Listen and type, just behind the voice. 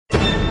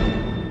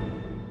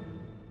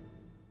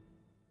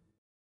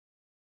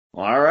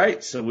All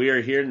right, so we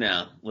are here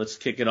now. Let's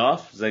kick it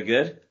off. Is that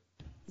good?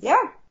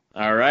 Yeah.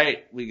 All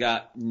right, we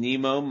got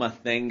Nemo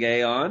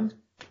Mathenge on,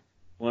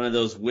 one of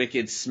those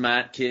wicked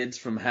smart kids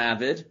from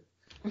Harvard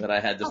that I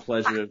had the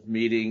pleasure of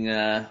meeting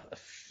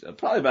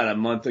probably about a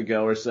month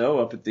ago or so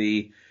up at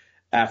the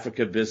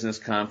Africa Business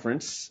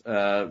Conference.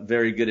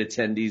 Very good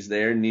attendees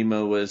there.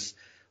 Nemo was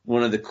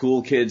one of the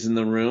cool kids in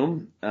the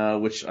room,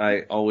 which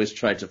I always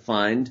try to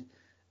find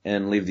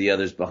and leave the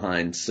others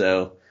behind.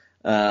 So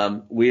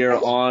we are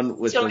on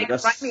with You're the like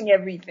rest. rhyming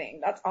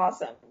everything. That's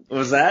awesome. What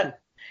was that?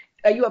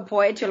 Are you a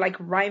poet? You're like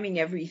rhyming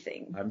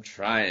everything. I'm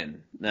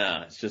trying.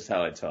 No, it's just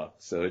how I talk.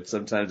 So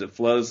sometimes it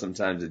flows,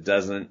 sometimes it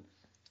doesn't.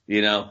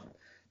 You know,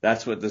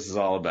 that's what this is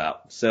all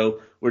about.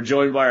 So we're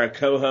joined by our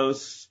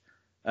co-hosts,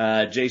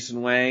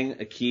 Jason Wang,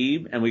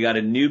 Akib, and we got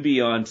a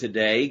newbie on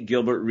today,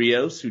 Gilbert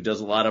Rios, who does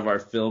a lot of our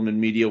film and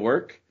media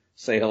work.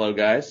 Say hello,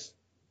 guys.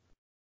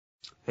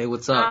 Hey,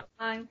 what's up?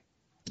 Hi.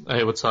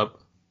 Hey, what's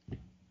up?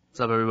 What's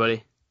up,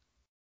 everybody?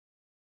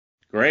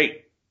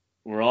 Great.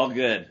 We're all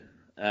good.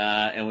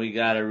 And we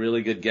got a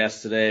really good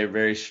guest today, a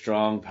very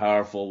strong,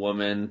 powerful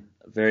woman,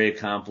 very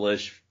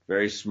accomplished,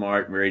 very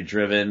smart, very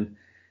driven,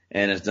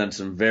 and has done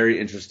some very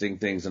interesting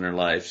things in her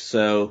life.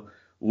 So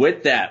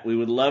with that, we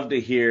would love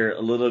to hear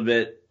a little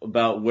bit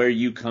about where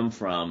you come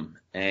from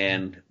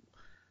and,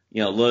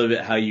 a little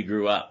bit how you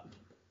grew up.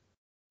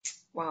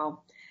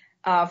 Wow.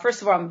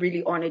 First of all, I'm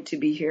really honored to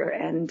be here,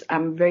 and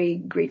I'm very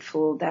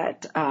grateful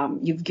that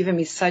you've given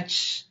me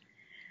such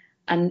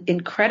an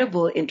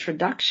incredible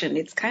introduction.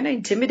 It's kind of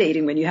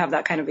intimidating when you have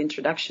that kind of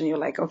introduction. You're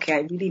like, okay,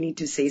 I really need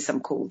to say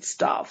some cool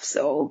stuff.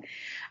 So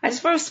I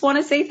just first want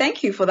to say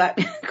thank you for that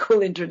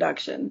cool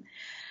introduction.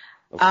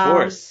 Of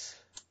course.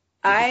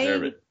 You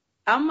deserve I it.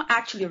 I'm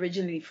actually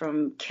originally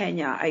from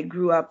Kenya. I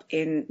grew up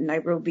in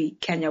Nairobi,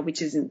 Kenya,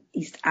 which is in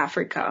East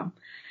Africa.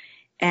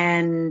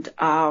 And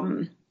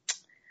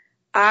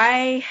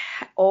I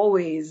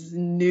always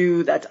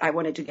knew that I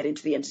wanted to get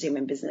into the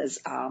entertainment business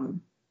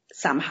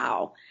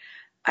somehow.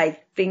 I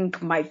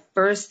think my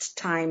first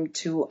time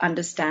to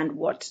understand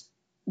what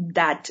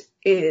that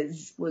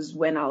is was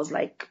when I was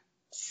like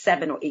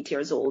 7 or 8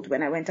 years old,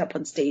 when I went up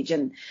on stage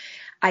and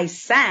I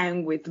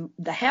sang with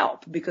the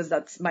help, because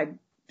that's my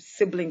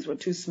siblings were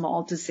too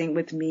small to sing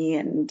with me.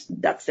 And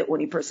that's the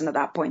only person at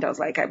that point. I was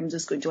like, I'm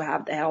just going to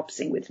have the help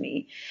sing with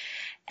me.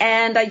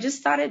 And I just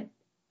started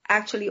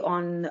actually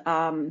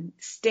on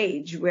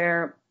stage,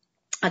 where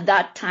at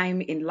that time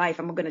in life,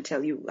 I'm not going to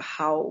tell you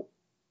how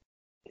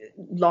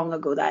long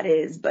ago that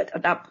is, but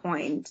at that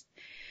point,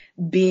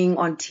 being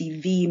on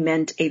TV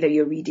meant either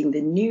you're reading the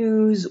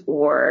news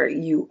or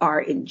you are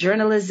in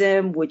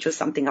journalism, which was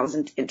something I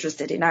wasn't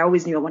interested in. I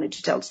always knew I wanted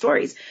to tell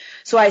stories.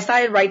 So I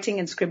started writing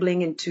and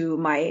scribbling into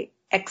my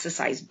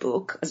exercise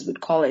book, as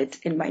we'd call it,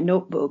 in my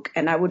notebook,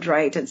 and I would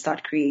write and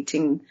start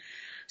creating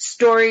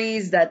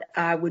stories that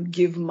I would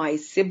give my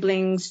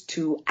siblings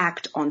to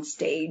act on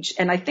stage.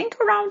 And I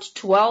think around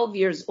 12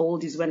 years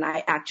old is when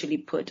I actually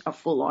put a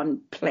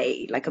full-on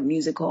play, like a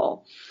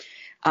musical.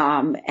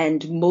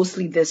 And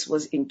mostly this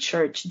was in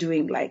church,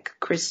 doing like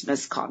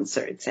Christmas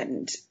concerts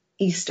and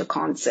Easter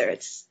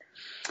concerts.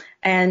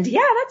 And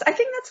yeah, I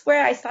think that's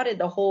where I started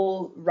the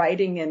whole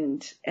writing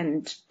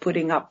and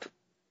putting up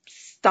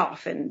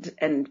stuff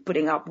and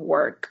putting up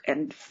work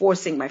and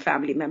forcing my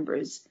family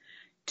members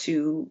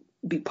to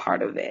be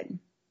part of it.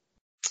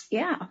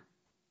 Yeah.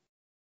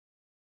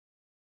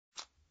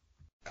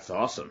 That's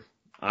awesome.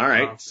 All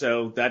right. Wow.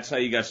 So that's how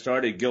you got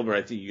started. Gilbert,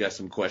 I think you got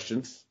some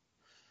questions.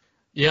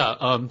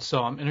 Yeah.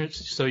 So I'm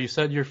interested. So you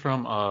said you're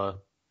from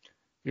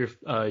you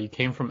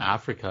came from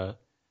Africa.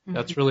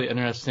 That's really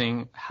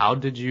interesting. How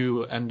did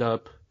you end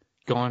up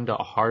going to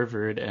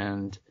Harvard,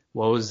 and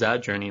what was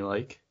that journey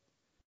like?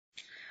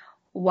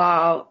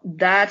 Wow,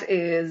 that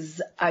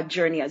is a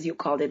journey, as you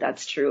called it.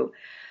 That's true.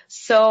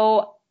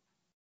 So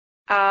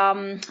I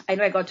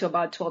know I got to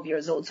about 12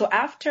 years old. So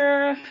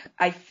after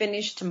I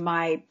finished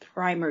my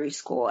primary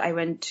school, I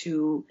went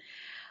to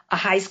a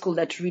high school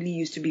that really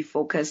used to be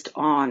focused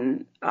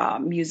on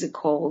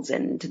musicals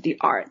and the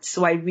arts.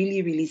 So I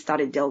really, really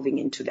started delving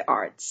into the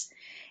arts.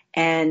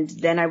 And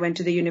then I went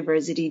to the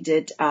university,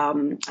 did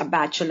a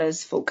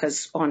bachelor's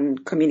focus on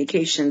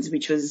communications,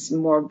 which was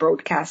more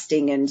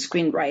broadcasting and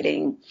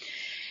screenwriting.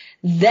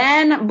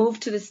 Then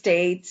moved to the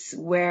States,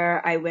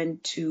 where I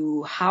went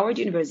to Howard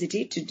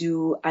University to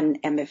do an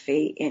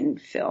MFA in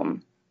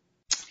film.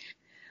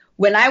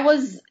 When I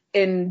was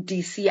in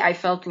DC, I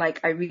felt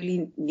like I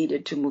really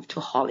needed to move to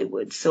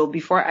Hollywood. So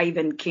before I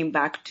even came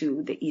back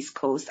to the East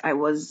Coast,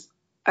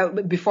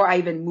 before I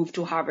even moved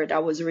to Harvard, I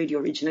was already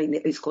originally in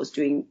the East Coast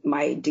doing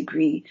my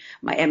degree,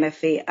 my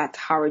MFA at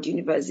Howard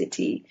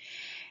University.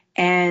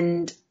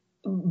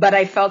 But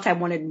I felt I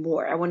wanted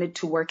more. I wanted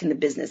to work in the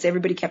business.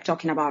 Everybody kept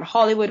talking about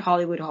Hollywood,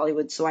 Hollywood,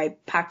 Hollywood. So I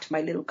packed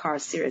my little car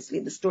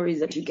seriously, the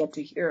stories that you get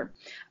to hear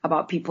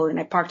about people. And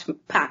I packed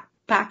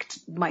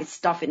my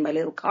stuff in my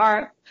little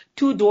car,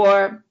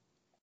 two-door,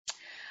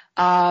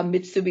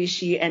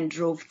 Mitsubishi and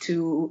drove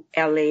to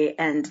LA,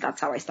 and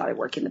that's how I started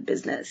working the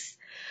business.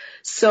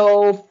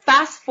 So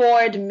fast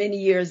forward many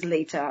years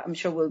later, I'm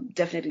sure we'll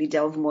definitely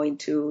delve more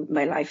into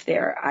my life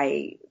there.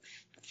 I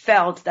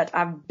felt that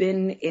I've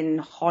been in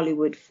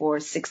Hollywood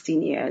for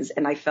 16 years,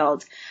 and I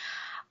felt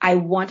I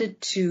wanted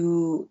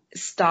to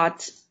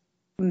start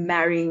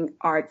marrying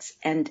arts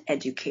and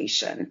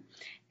education.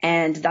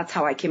 And that's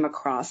how I came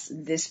across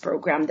this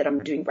program that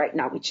I'm doing right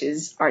now, which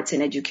is Arts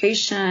in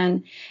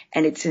Education,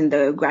 and it's in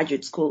the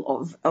Graduate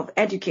School of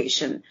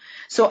Education.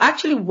 So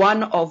actually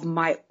one of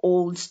my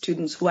old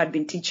students who had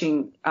been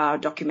teaching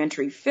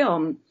documentary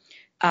film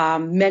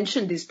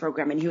mentioned this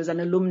program, and he was an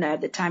alumni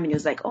at the time, and he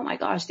was like, oh my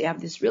gosh, they have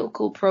this real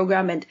cool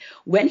program. And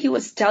when he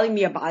was telling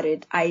me about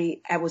it, I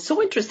was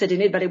so interested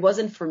in it, but it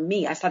wasn't for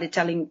me. I started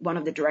telling one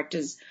of the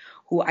directors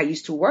who I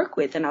used to work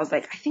with, and I was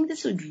like, I think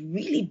this would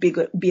really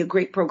be a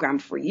great program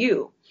for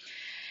you.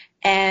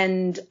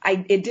 And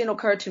it didn't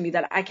occur to me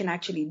that I can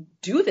actually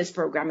do this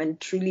program, and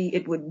truly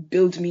it would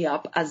build me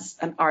up as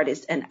an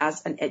artist and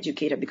as an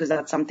educator, because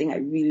that's something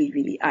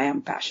I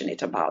am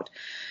passionate about.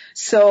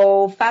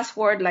 So fast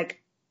forward, like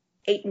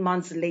 8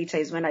 months later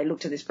is when I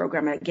looked at this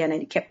program again,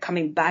 and it kept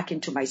coming back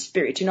into my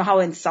spirit. You know how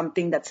in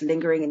something that's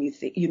lingering and you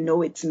think, you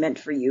know, it's meant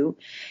for you,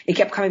 it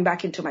kept coming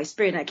back into my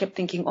spirit. And I kept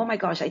thinking, oh my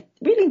gosh, I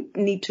really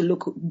need to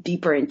look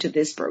deeper into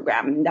this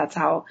program. And that's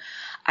how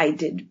I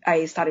did.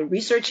 I started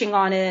researching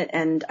on it,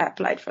 and I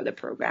applied for the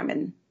program,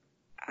 and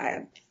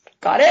I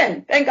got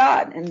in, thank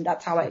God. And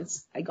that's how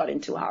I got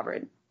into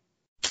Harvard.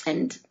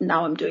 And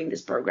now I'm doing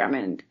this program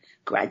and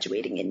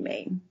graduating in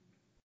May.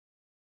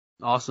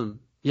 Awesome.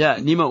 Yeah,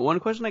 Nemo, one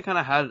question I kind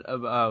of had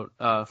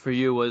about for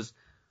you was,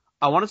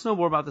 I wanted to know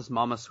more about this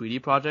Mama Sweetie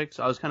project.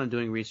 So I was kind of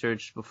doing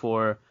research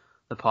before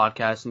the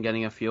podcast and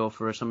getting a feel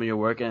for some of your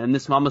work. And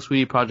this Mama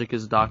Sweetie project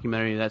is a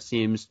documentary that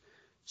seems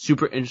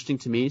super interesting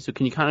to me. So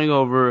can you kind of go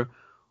over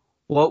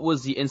what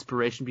was the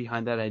inspiration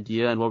behind that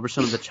idea, and what were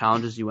some of the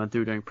challenges you went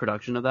through during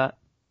production of that?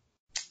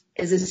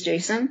 Is this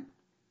Jason?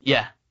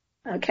 Yeah.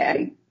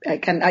 Okay,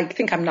 I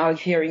think I'm now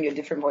hearing your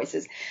different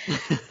voices.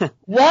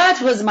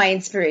 What was my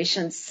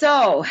inspiration?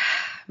 So,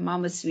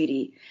 Mama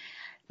Sweetie,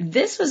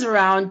 this was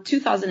around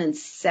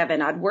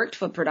 2007. I'd worked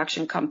for a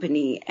production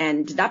company,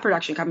 and that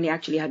production company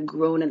actually had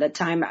grown. At the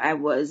time, I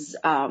was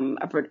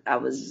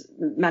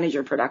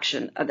manager of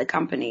production at the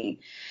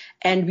company,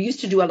 and we used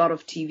to do a lot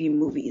of TV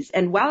movies.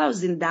 And while I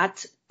was in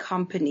that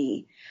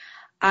company,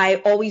 I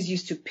always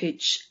used to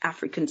pitch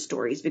African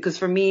stories, because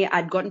for me,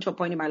 I'd gotten to a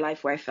point in my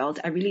life where I felt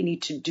I really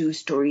need to do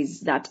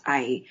stories that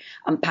I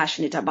am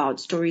passionate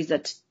about, stories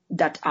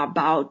that are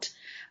about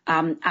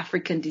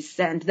African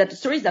descent, that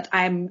stories that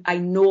I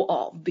know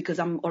of, because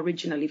I'm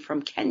originally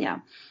from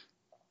Kenya.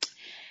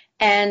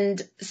 And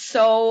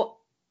so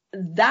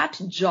that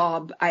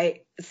job,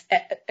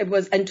 it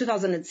was in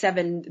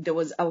 2007, there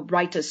was a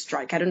writer's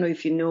strike. I don't know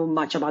if you know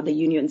much about the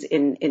unions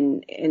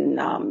in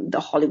the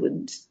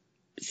Hollywood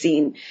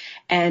scene.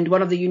 And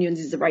one of the unions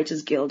is the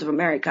Writers Guild of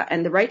America.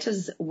 And the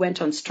writers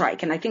went on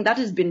strike. And I think that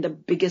has been the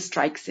biggest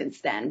strike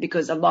since then,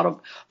 because a lot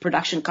of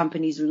production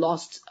companies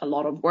lost a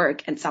lot of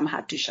work and some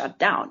had to shut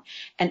down.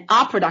 And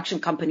our production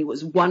company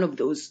was one of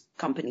those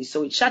companies.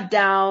 So it shut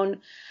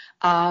down.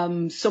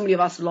 So many of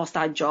us lost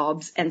our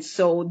jobs. And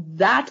so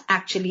that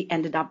actually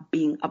ended up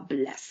being a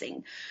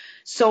blessing.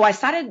 So I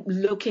started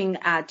looking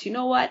at, you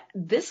know what,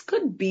 this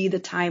could be the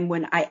time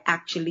when I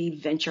actually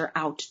venture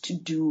out to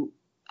do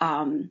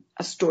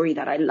a story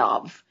that I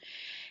love.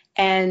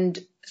 And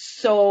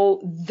so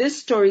this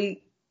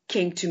story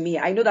came to me.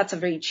 I know that's a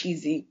very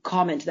cheesy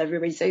comment that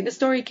everybody's saying, the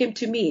story came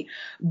to me,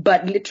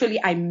 but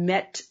literally I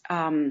met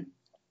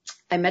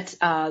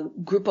a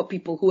group of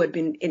people who had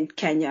been in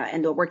Kenya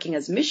and were working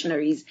as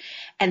missionaries,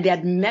 and they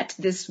had met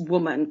this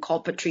woman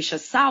called Patricia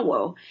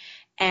Sawo,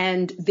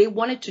 and they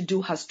wanted to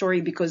do her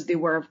story because they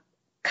were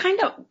kind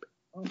of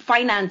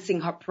financing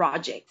her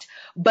project,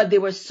 but they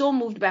were so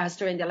moved by her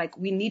story, and they're like,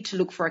 we need to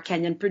look for a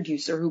Kenyan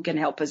producer who can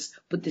help us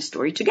put this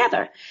story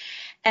together.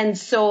 And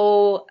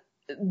so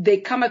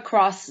they come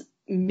across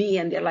me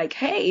and they're like,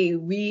 hey,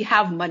 we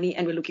have money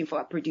and we're looking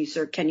for a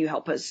producer. Can you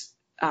help us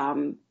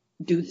do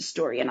the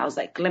story? And I was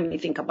like, let me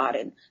think about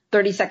it.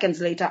 30 seconds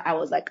later, I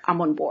was like,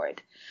 I'm on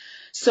board.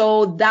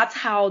 So that's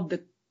how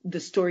the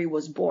story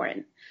was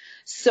born.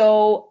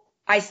 So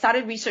I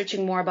started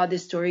researching more about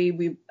this story.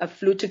 We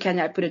flew to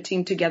Kenya. I put a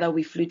team together.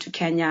 We flew to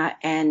Kenya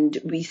and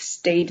we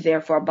stayed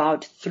there for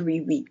about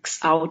 3 weeks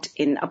out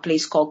in a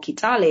place called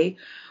Kitale,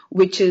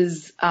 which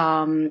is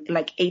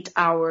like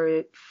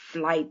 8-hour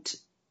flight.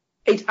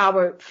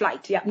 8-hour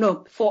flight. Yeah,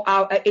 no,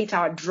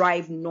 8-hour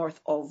drive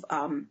north of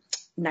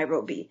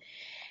Nairobi.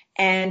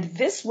 And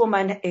this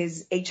woman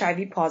is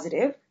HIV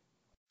positive,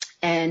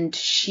 and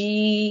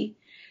she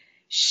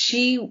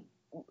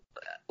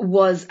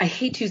was, I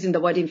hate using the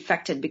word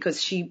infected,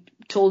 because she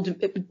told,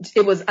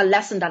 it was a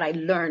lesson that I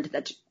learned,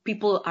 that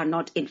people are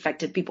not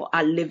infected, people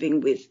are living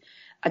with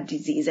a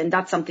disease. And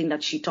that's something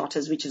that she taught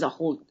us, which is a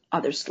whole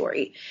other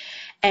story.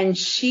 And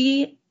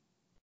she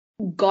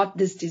got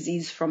this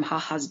disease from her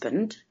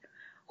husband,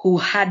 who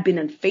had been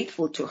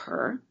unfaithful to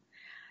her.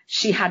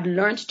 She had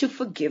learned to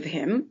forgive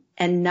him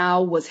and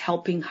now was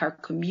helping her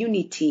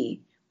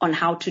community on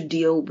how to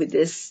deal with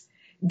this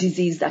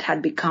disease that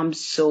had become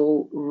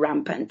so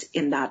rampant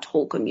in that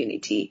whole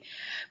community.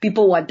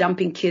 People were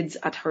dumping kids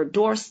at her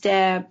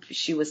doorstep.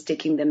 She was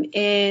taking them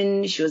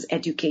in. She was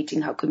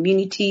educating her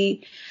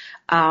community,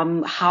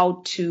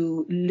 how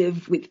to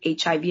live with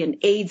HIV and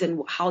AIDS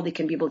and how they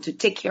can be able to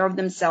take care of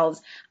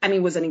themselves. I mean,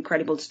 it was an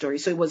incredible story.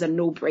 So it was a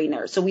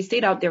no-brainer. So we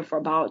stayed out there for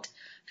about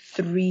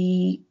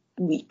 3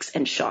 weeks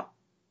and shot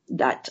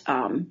that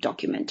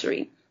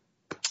documentary.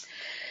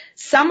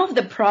 Some of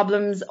the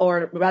problems,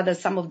 or rather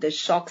some of the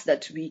shocks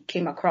that we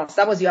came across,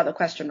 that was the other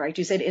question, right?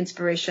 You said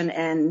inspiration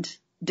and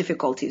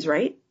difficulties,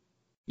 right?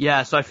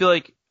 Yeah, so I feel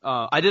like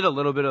I did a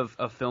little bit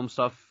of film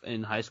stuff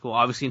in high school,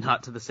 obviously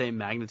not to the same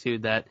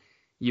magnitude that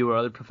you or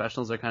other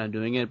professionals are kind of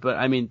doing it. But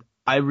I mean,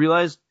 I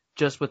realized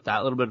just with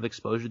that little bit of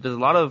exposure, there's a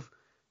lot of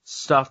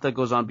stuff that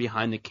goes on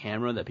behind the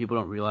camera that people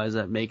don't realize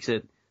that makes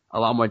it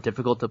a lot more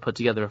difficult to put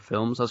together a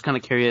film. So I was kind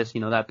of curious,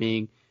 that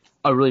being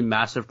a really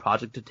massive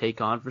project to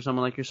take on for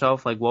someone like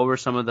yourself? Like, what were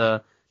some of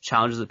the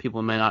challenges that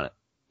people may not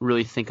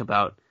really think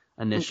about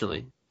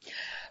initially?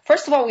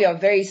 First of all, we are a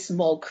very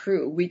small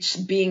crew, which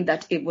being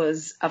that it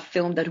was a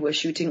film that we're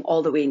shooting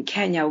all the way in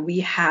Kenya,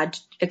 we had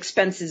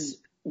expenses.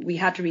 We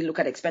had to relook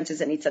at expenses,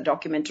 and it's a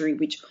documentary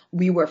which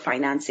we were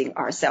financing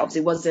ourselves.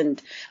 It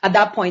wasn't, at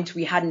that point,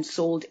 we hadn't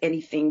sold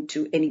anything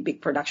to any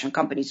big production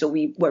company, so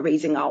we were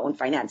raising our own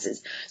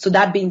finances. So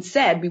that being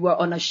said, we were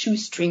on a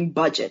shoestring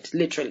budget,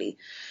 literally.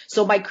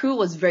 So my crew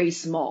was very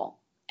small.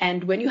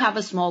 And when you have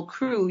a small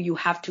crew, you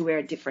have to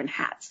wear different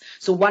hats.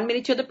 So 1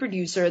 minute you're the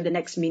producer, the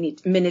next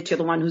minute you're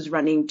the one who's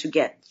running to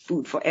get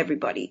food for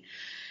everybody.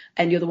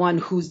 And you're the one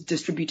who's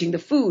distributing the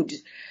food.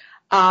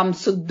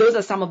 So those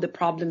are some of the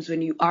problems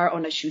when you are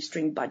on a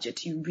shoestring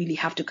budget. You really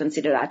have to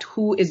consider that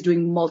who is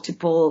doing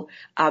multiple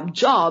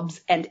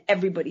jobs, and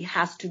everybody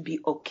has to be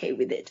okay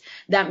with it.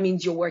 That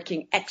means you're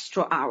working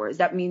extra hours.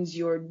 That means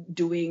you're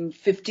doing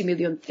 50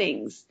 million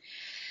things.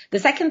 The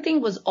second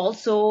thing was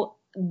also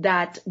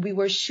that we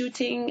were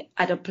shooting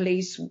at a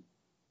place,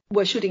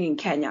 we're shooting in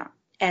Kenya.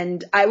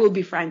 And I will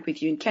be frank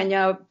with you, in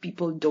Kenya,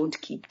 people don't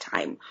keep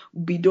time.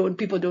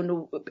 People don't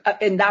know,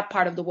 in that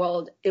part of the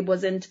world, it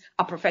wasn't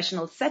a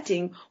professional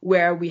setting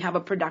where we have a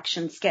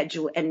production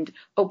schedule and,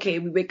 okay,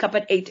 we wake up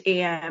at 8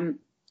 a.m.,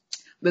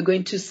 we're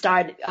going to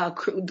start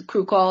the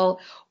crew call,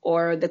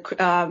 or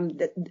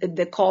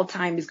the call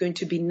time is going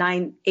to be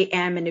 9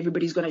 a.m. and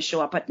everybody's going to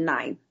show up at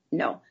 9.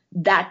 No,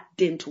 that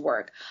didn't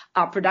work.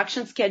 Our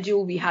production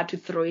schedule, we had to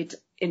throw it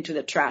into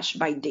the trash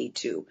by day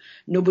 2.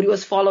 Nobody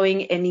was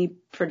following any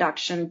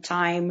production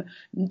time.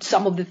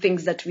 Some of the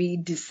things that we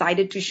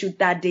decided to shoot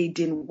that day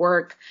didn't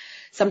work.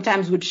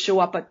 Sometimes we'd show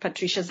up at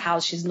Patricia's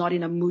house. She's not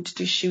in a mood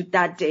to shoot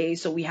that day,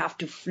 so we have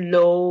to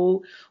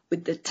flow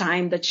with the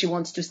time that she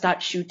wants to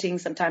start shooting.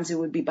 Sometimes it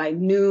would be by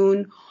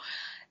noon.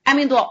 I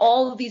mean, there are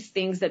all these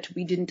things that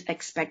we didn't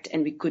expect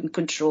and we couldn't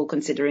control,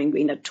 considering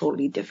we're in a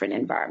totally different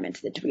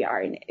environment that we are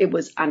in. It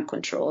was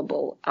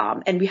uncontrollable.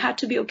 And we had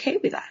to be okay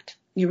with that.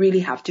 You really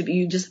have to be.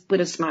 You just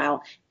put a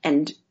smile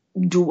and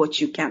do what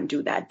you can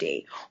do that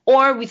day.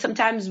 Or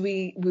sometimes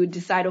we would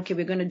decide, okay,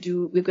 we're going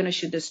to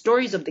shoot the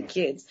stories of the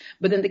kids,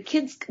 but then the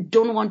kids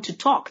don't want to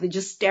talk. They're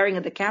just staring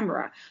at the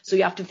camera. So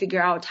you have to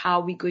figure out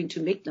how we're going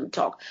to make them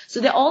talk. So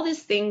there are all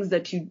these things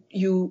that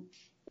you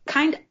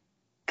kind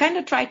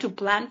of try to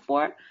plan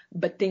for,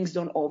 but things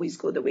don't always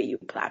go the way you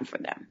plan for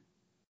them.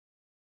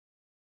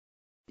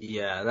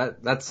 Yeah,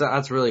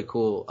 that's really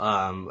cool.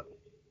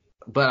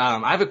 But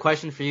I have a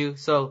question for you.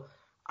 So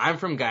I'm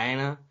from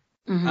Guyana.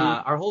 Mm-hmm.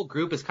 Our whole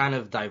group is kind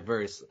of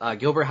diverse.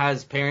 Gilbert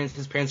has parents.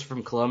 His parents are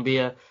from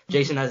Colombia.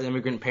 Jason has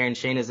immigrant parents.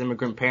 Shane has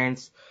immigrant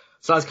parents.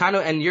 So I was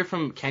and you're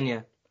from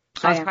Kenya.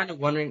 So I was kind of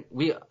wondering,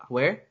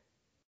 where?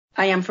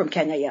 I am from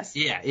Kenya, yes.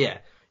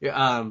 Yeah.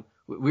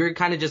 We were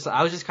kind of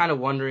I was just kind of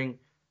wondering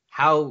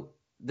how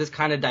this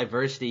kind of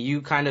diversity,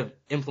 you kind of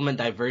implement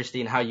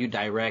diversity in how you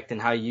direct and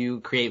how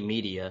you create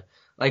media.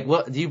 Like,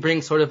 what do you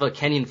bring sort of a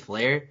Kenyan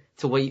flair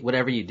to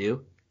whatever you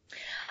do?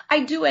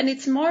 I do, and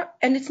it's not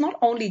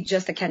only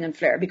just a Kenyan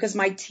flair, because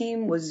my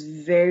team was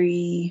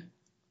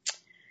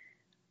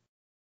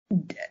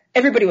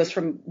everybody was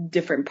from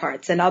different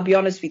parts. And I'll be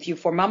honest with you,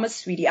 for Mama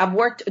Sweetie, I've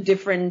worked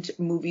different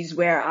movies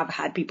where I've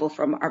had people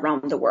from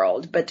around the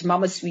world, but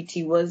Mama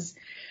Sweetie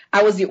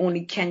I was the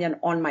only Kenyan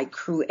on my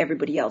crew.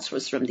 Everybody else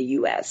was from the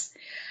US.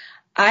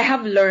 I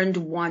have learned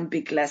one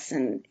big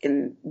lesson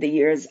in the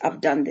years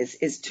I've done this,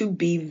 is to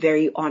be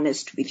very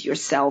honest with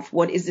yourself.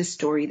 What is the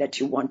story that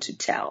you want to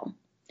tell?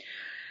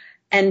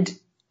 And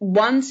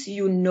once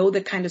you know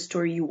the kind of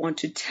story you want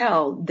to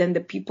tell, then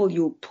the people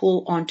you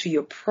pull onto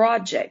your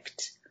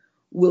project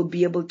will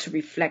be able to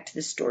reflect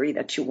the story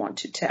that you want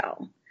to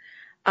tell.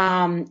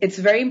 It's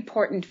very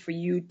important for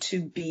you to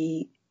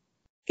be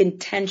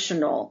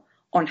intentional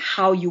on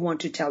how you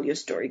want to tell your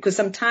story. Because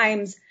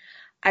sometimes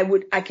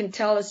I can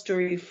tell a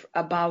story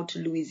about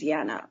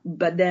Louisiana,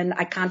 but then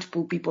I can't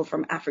pull people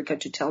from Africa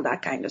to tell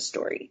that kind of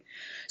story.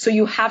 So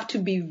you have to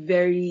be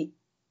very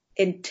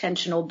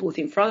intentional, both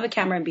in front of the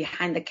camera and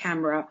behind the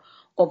camera,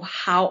 of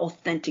how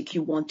authentic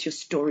you want your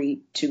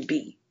story to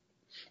be.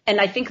 And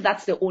I think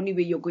that's the only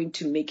way you're going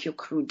to make your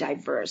crew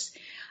diverse.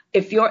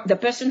 If you're the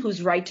person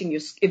who's writing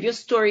if your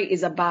story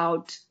is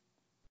about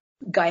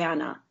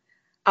Guyana,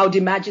 I would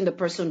imagine the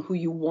person who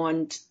you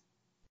want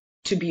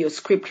to be your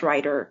script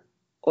writer,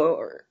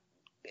 or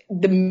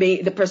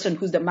the person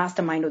who's the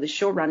mastermind or the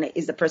showrunner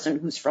is the person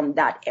who's from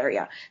that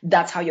area.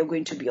 That's how you're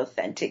going to be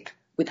authentic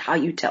with how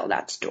you tell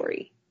that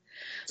story.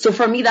 So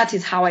for me, that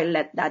is how I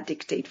let that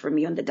dictate for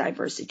me on the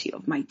diversity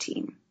of my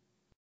team.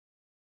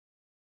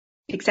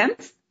 Make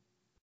sense?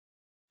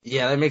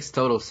 Yeah, that makes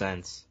total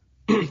sense.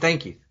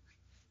 Thank you.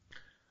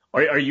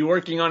 Are you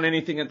working on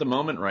anything at the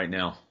moment right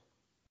now?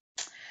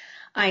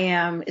 I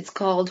am. It's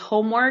called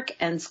homework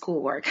and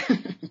schoolwork.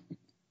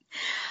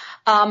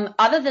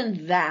 Other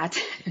than that,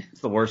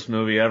 It's the worst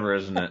movie ever,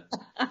 isn't it?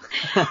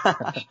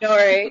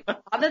 Sorry.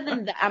 Other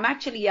than that, I'm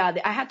actually,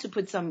 I had to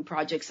put some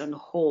projects on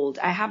hold.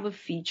 I have a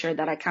feature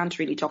that I can't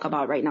really talk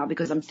about right now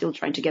because I'm still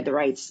trying to get the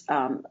rights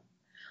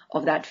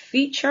of that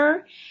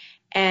feature.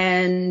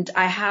 And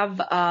I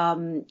have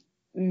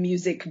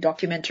music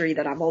documentary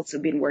that I've also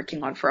been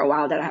working on for a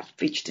while that I've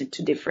pitched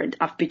to different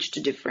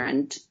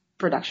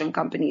production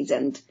companies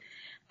and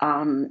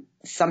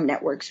some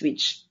networks,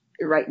 which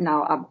right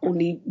now I've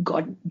only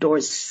got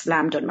doors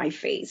slammed on my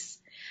face,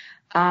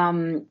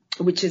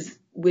 which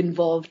will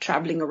involve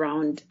traveling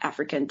around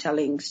Africa and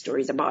telling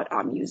stories about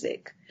our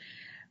music.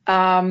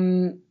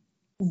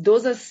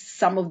 Those are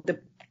some of the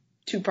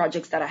 2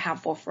 projects that I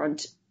have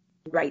forefront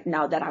right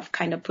now that I've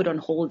kind of put on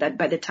hold, that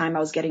by the time I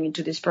was getting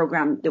into this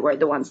program, they were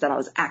the ones that I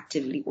was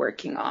actively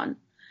working on.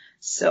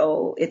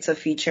 So it's a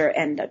feature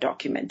and a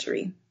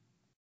documentary.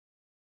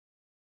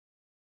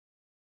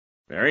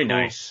 Very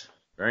nice.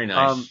 Very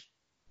nice.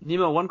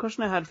 Nima, one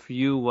question I had for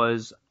you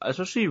was,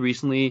 especially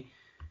recently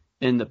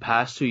in the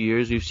past 2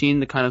 years, we've seen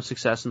the kind of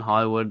success in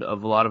Hollywood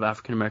of a lot of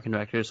African American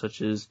directors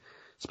such as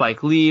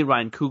Spike Lee,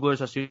 Ryan Coogler,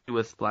 especially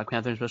with Black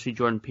Panther, and especially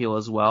Jordan Peele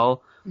as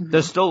well. Mm-hmm.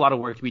 There's still a lot of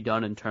work to be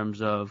done in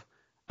terms of,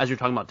 as you're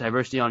talking about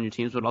diversity on your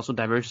teams, but also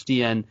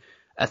diversity and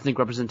ethnic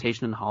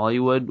representation in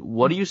Hollywood.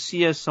 What do you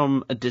see as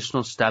some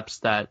additional steps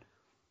that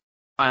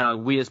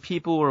we as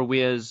people or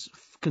we as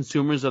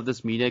consumers of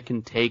this media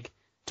can take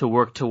to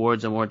work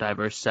towards a more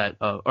diverse set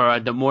of, or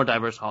a more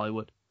diverse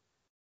Hollywood?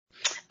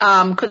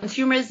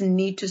 Consumers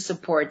need to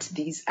support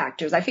these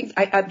actors. I think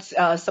I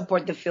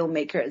support the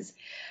filmmakers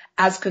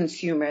as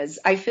consumers.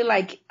 I feel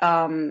like,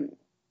 I'll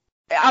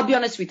be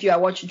honest with you, I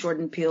watched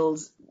Jordan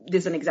Peele's,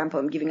 this is an example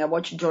I'm giving, I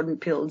watched Jordan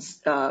Peele's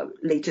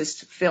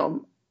latest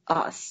film,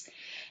 Us.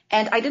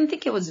 And I didn't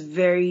think it was as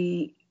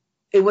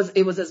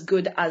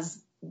good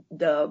as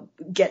the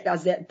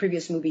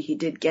previous movie he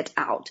did, Get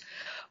Out.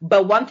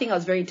 But one thing I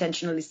was very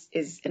intentional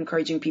is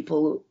encouraging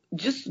people,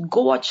 just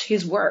go watch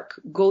his work,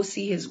 go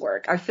see his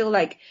work. I feel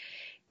like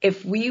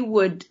if we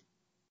would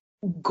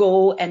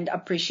go and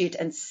appreciate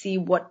and see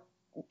what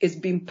is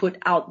being put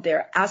out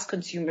there as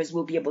consumers,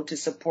 we'll be able to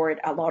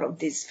support a lot of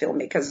these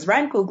filmmakers.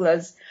 Ryan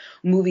Coogler's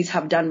movies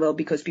have done well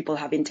because people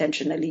have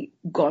intentionally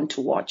gone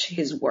to watch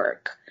his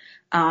work.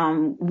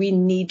 We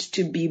need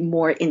to be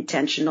more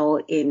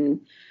intentional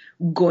in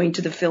going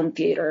to the film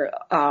theater,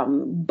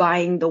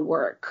 buying the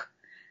work.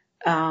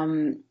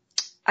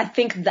 I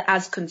think that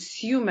as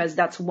consumers,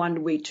 that's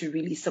one way to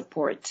really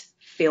support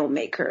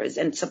filmmakers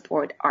and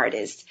support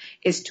artists,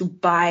 is to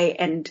buy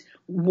and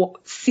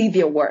see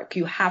their work.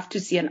 You have to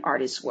see an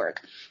artist's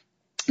work.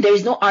 There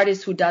is no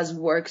artist who does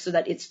work so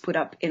that it's put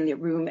up in their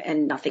room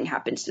and nothing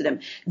happens to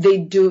them.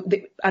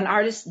 An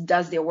artist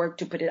does their work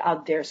to put it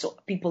out there so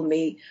people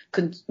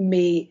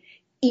may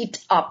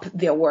eat up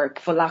their work,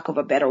 for lack of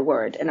a better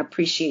word, and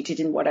appreciate it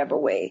in whatever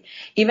way.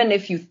 Even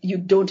if you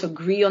don't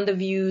agree on the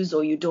views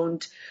or you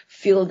don't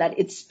feel that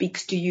it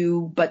speaks to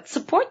you, but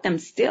support them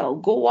still.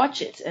 Go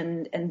watch it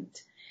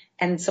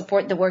and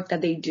support the work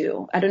that they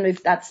do. I don't know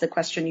if that's the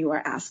question you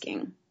are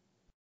asking.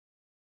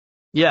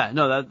 Yeah,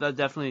 no, that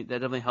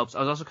definitely helps.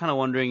 I was also kind of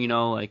wondering,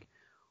 like,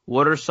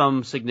 what are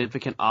some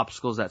significant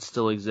obstacles that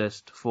still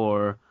exist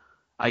for,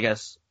 I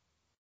guess,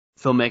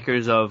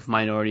 filmmakers of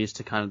minorities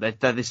to kind of,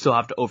 that they still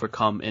have to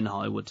overcome in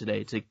Hollywood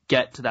today to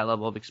get to that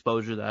level of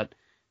exposure that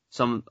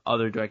some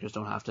other directors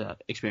don't have to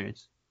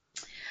experience?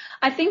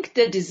 I think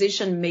the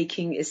decision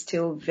making is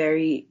still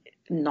very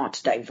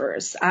not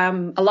diverse. A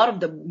lot of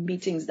the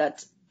meetings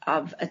that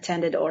I've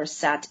attended or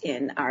sat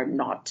in are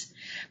not.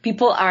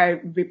 People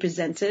are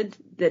represented,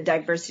 the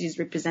diversity is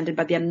represented,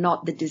 but they're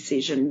not the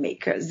decision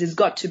makers. There's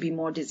got to be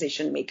more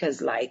decision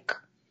makers like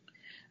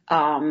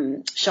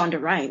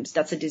Shonda Rhimes,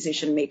 that's a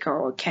decision maker,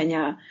 or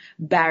Kenya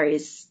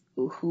Barris,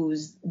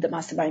 who's the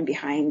mastermind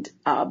behind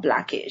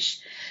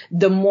Blackish.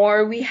 The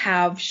more we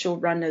have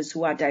showrunners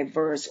who are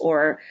diverse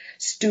or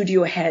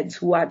studio heads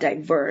who are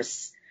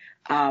diverse,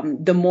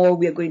 the more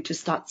we are going to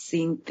start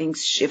seeing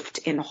things shift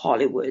in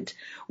Hollywood.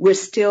 We're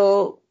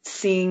still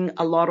seeing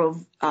a lot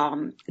of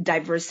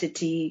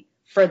diversity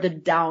further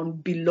down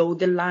below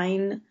the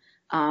line.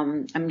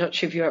 I'm not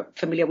sure if you're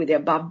familiar with the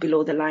above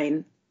below the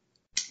line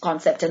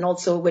concept. And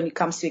also when it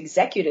comes to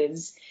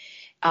executives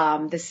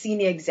the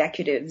senior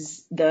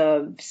executives,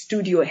 the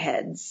studio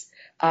heads.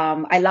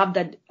 I love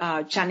that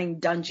Channing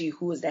Dungey,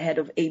 who was the head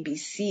of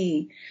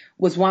ABC,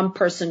 was one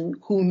person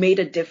who made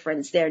a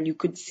difference there. And you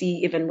could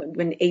see even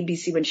when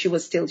ABC, when she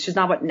was still, she's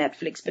now at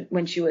Netflix, but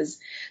when she was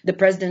the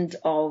president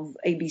of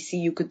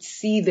ABC, you could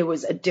see there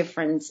was a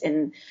difference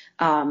in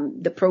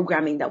the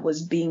programming that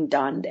was being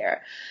done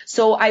there.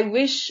 So I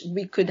wish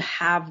we could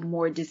have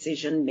more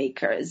decision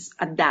makers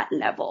at that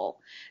level.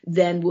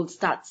 Then we'll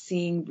start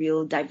seeing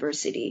real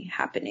diversity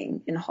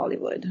happening in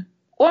Hollywood.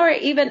 Or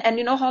even, and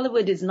you know,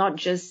 Hollywood is not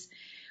just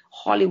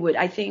Hollywood.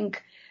 I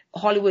think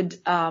Hollywood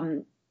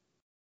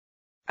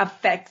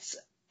affects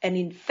and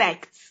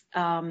infects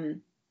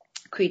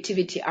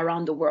creativity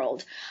around the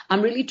world.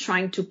 I'm really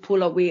trying to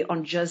pull away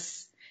on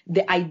just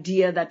the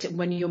idea that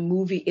when your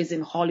movie is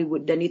in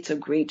Hollywood, then it's a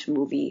great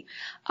movie.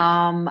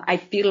 I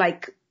feel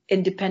like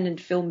independent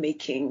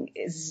filmmaking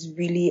is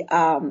really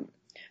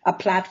a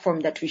platform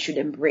that we should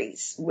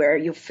embrace, where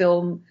your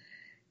film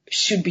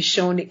should be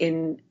shown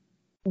in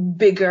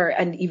bigger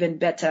and even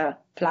better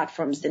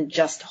platforms than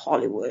just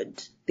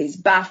Hollywood. There's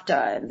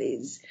BAFTA and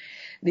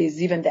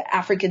there's even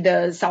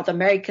the South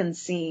American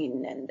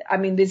scene. And I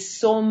mean, there's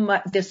so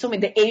many,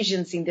 the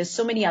Asian scene, there's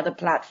so many other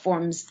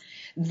platforms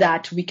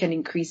that we can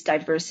increase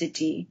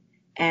diversity,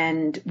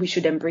 and we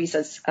should embrace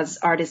as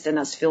artists and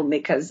as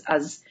filmmakers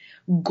as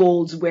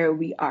goals where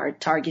we are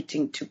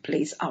targeting to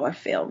place our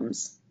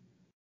films.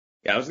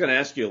 Yeah, I was going to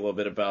ask you a little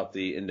bit about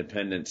the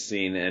independent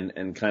scene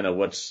and kind of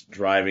what's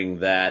driving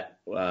that.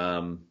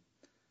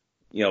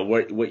 You know,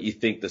 what you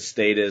think the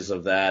state is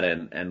of that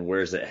and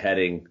where's it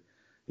heading?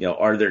 You know,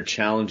 are there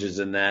challenges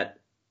in that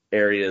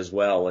area as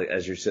well,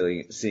 as you're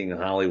seeing in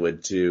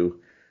Hollywood,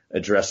 to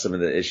address some of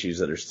the issues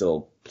that are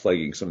still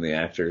plaguing some of the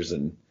actors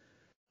and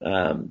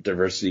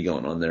diversity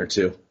going on there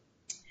too?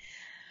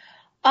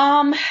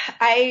 I'll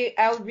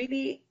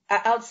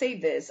say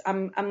this.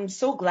 I'm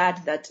so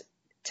glad that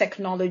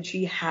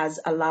technology has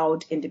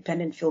allowed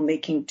independent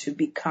filmmaking to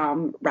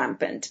become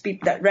rampant.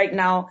 That right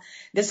now,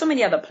 there's so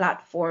many other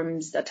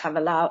platforms that have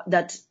allowed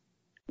that.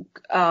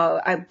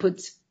 I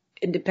put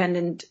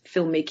independent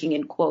filmmaking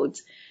in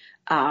quotes,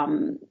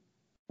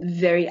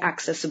 very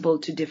accessible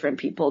to different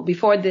people.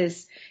 Before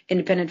this,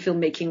 independent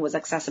filmmaking was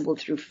accessible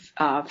through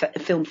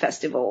film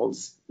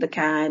festivals, the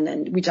Cannes,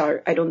 and which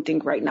are, I don't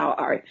think right now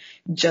are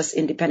just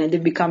independent.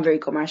 They've become very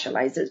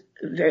commercialized.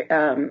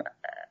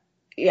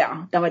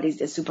 Nowadays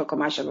they're super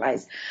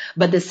commercialized.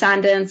 But the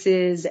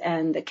Sundances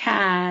and the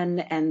Cannes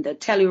and the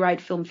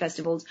Telluride film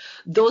festivals,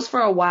 those for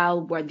a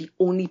while were the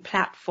only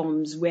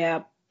platforms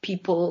where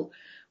people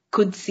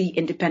could see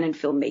independent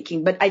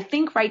filmmaking. But I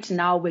think right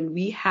now, when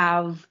we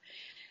have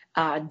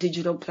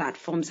digital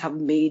platforms have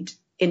made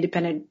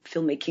independent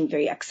filmmaking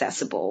very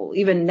accessible.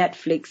 Even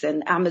Netflix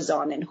and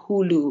Amazon and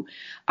Hulu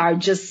are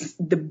just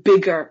the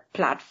bigger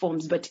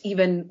platforms. But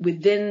even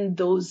within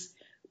those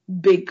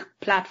big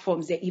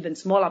platforms, there are even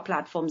smaller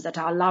platforms that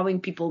are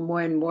allowing people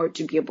more and more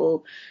to be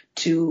able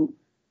to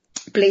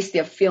place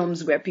their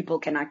films where people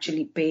can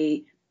actually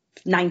pay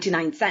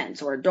 99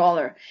 cents or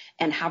 $1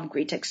 and have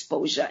great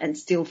exposure and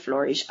still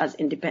flourish as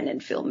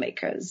independent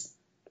filmmakers.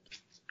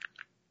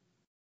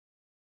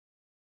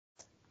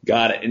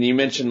 Got it. And you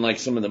mentioned like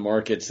some of the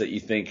markets that you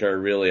think are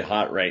really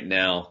hot right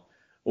now.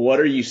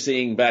 What are you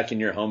seeing back in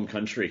your home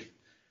country?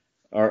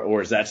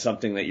 Or is that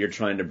something that you're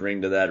trying to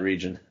bring to that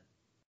region?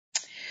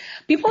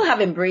 People have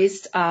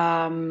embraced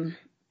Netflix.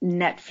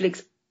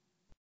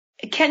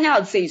 Kenya,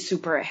 I'd say, is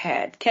super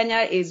ahead. Kenya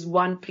is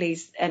one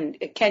place, and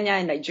Kenya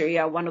and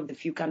Nigeria are one of the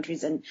few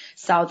countries in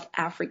South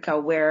Africa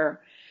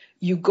where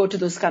you go to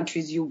those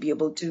countries, you'll be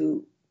able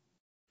to,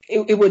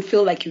 it would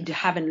feel like you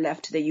haven't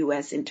left the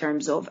US in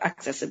terms of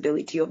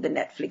accessibility of the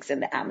Netflix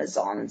and the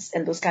Amazons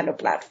and those kind of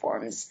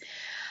platforms.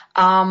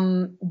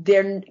 Right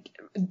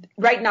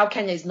now,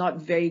 Kenya is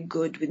not very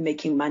good with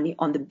making money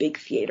on the big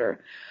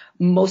theater.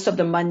 Most of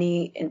the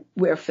money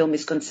where film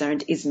is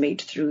concerned is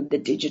made through the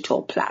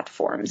digital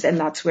platforms, and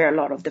that's where a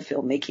lot of the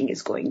filmmaking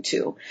is going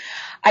to.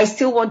 I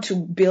still want to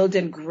build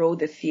and grow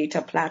the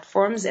theater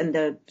platforms and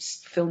the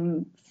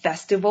film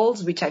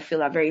festivals, which I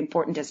feel are very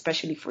important,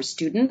 especially for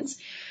students,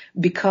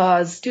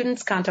 because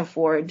students can't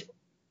afford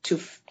to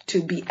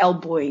be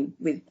elbowing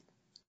with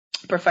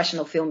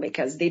professional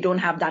filmmakers. They don't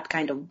have that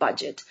kind of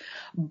budget.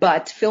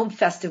 But film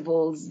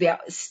festivals, they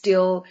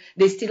still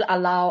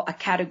allow a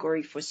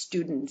category for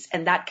students.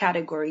 And that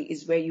category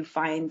is where you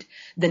find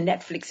the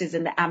Netflixes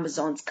and the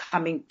Amazons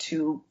coming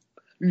to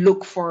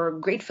look for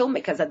great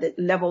filmmakers at the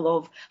level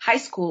of high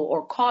school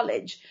or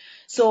college.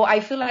 So I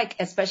feel like,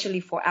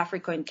 especially for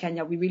Africa and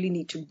Kenya, we really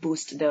need to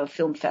boost the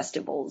film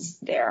festivals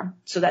there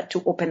so that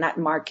to open that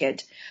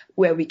market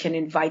where we can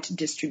invite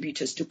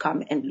distributors to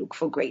come and look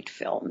for great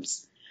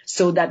films,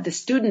 so that the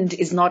student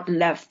is not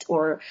left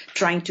or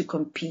trying to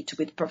compete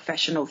with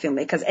professional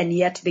filmmakers, and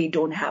yet they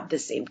don't have the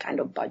same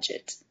kind of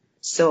budget.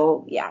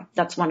 So yeah,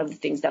 that's one of the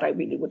things that I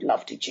really would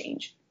love to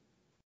change.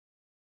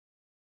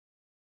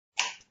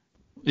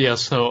 Yeah,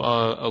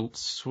 so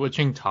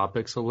switching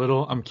topics a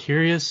little, I'm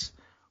curious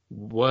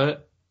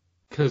what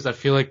because I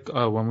feel like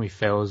when we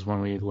fail is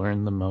when we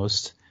learn the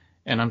most.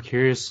 And I'm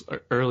curious,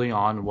 early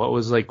on, what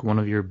was like one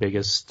of your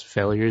biggest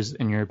failures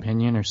in your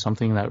opinion, or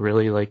something that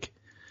really like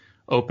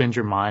opened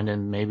your mind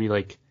and maybe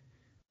like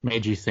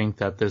made you think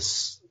that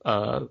this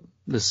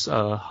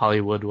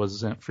Hollywood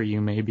wasn't for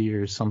you, maybe,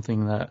 or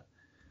something that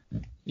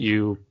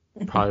you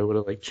probably would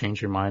have like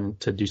changed your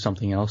mind to do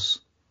something else?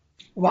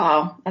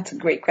 Wow, that's a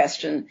great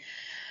question.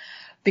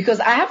 Because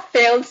I have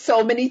failed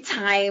so many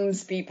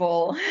times,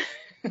 people.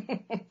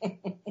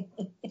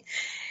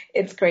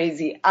 It's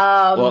crazy.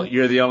 Well,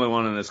 you're the only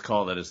one on this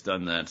call that has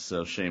done that,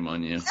 so shame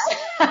on you.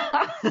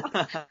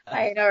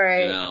 I know,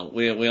 right? You know,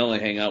 we only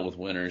hang out with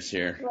winners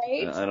here.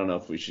 Right? I don't know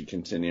if we should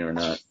continue or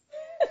not.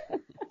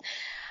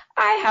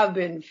 I have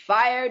been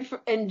fired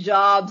in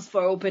jobs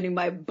for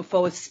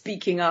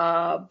speaking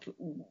up.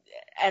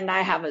 And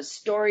I have a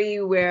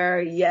story where,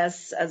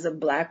 yes, as a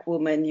Black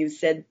woman, you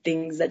said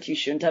things that you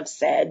shouldn't have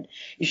said.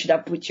 You should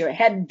have put your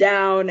head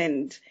down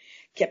and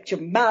kept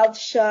your mouth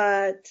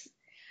shut.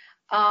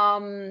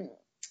 I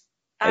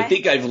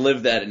think I've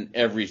lived that in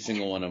every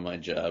single one of my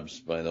jobs,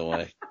 by the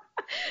way.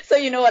 So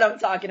you know what I'm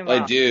talking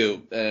about. I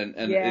do, and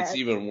Yes. It's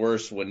even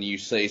worse when you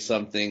say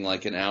something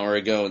like an hour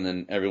ago and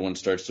then everyone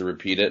starts to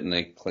repeat it and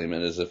they claim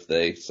it as if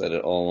they said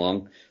it all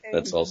along.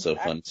 That's also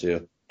fun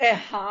too.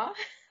 Uh-huh.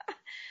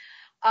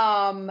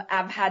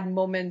 I've had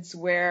moments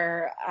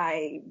where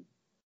I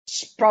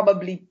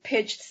probably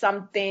pitched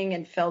something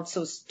and felt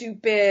so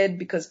stupid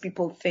because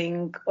people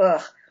think,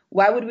 ugh,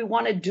 why would we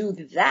want to do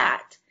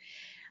that?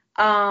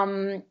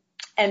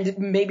 And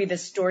maybe the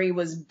story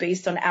was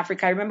based on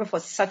Africa. I remember for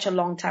such a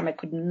long time, I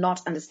could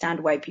not understand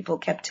why people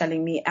kept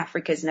telling me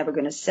Africa is never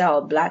going to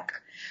sell.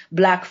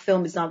 Black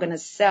film is not going to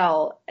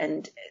sell.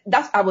 And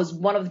I was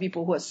one of the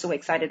people who was so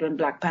excited when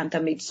Black Panther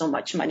made so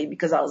much money,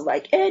 because I was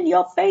like, in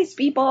your face,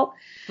 people,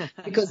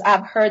 because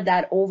I've heard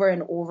that over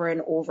and over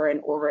and over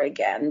and over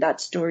again.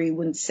 That story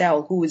wouldn't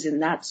sell. Who is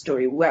in that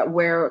story?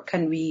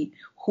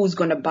 Who's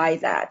going to buy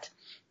that?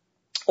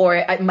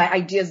 Or my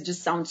ideas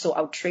just sound so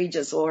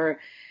outrageous. Or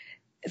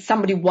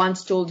somebody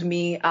once told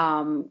me,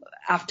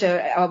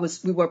 after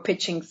we were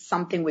pitching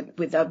something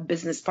with a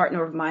business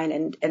partner of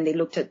mine, and they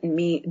looked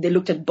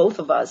at both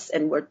of us,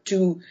 and were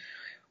two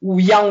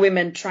young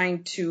women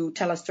trying to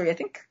tell a story. I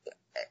think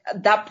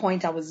at that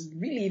point I was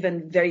really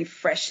even very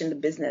fresh in the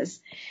business.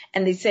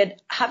 And they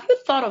said, have you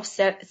thought of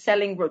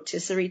selling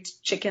rotisserie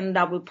chicken?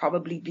 That would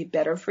probably be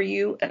better for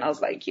you. And I was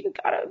like, you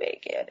gotta be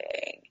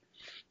kidding.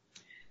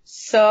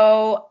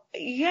 So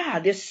yeah,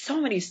 there's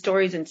so many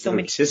stories and so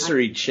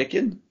Rotisserie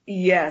chicken?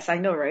 Yes, I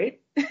know,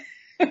 right?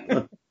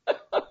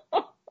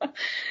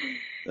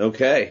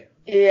 Okay.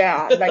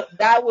 Yeah, like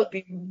that would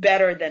be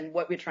better than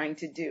what we're trying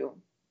to do.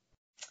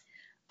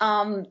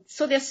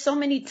 So there's so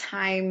many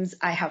times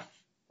I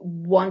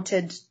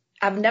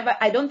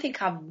don't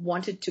think I've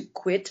wanted to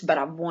quit, but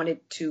I've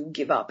wanted to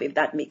give up, if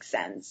that makes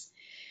sense.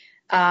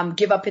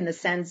 Give up in the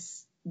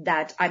sense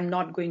that I'm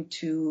not going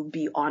to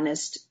be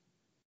honest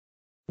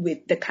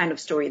with the kind of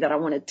story that I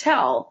want to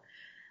tell.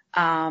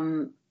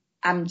 I'm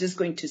just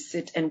going to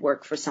sit and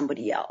work for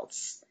somebody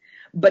else.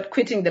 But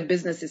quitting the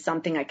business is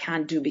something I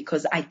can't do,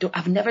 because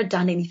I've never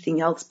done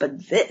anything else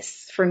but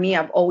this. For me,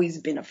 I've always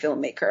been a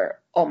filmmaker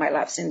all my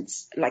life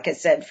since, like I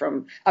said,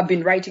 I've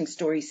been writing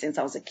stories since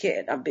I was a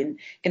kid. I've been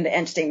in the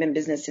entertainment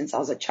business since I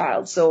was a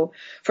child. So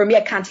for me,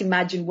 I can't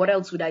imagine what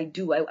else would I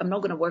do. I'm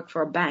not going to work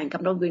for a bank.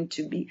 I'm not going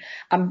to be,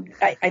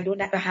 I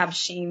don't have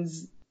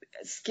Shane's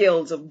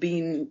skills of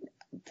being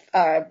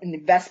an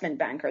investment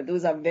banker.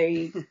 Those are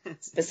very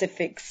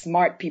specific,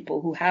 smart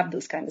people who have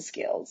those kind of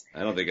skills.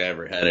 I don't think I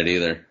ever had it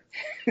either.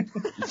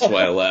 That's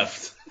why I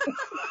left.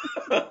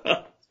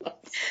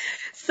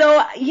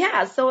 So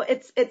yeah, so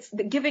it's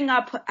the giving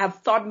up. I've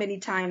thought many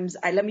times,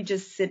 let me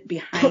just sit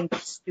behind the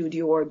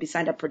studio or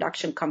beside a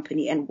production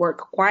company and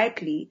work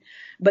quietly.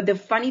 But the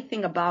funny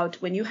thing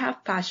about when you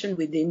have passion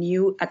within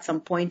you, at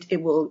some point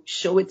it will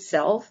show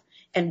itself.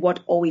 And what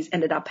always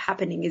ended up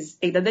happening is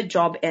either the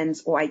job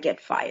ends or I get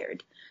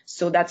fired.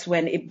 So that's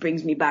when it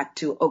brings me back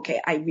to,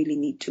 okay, I really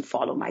need to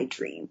follow my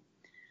dream.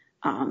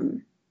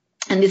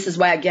 And this is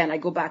why, again, I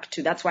go back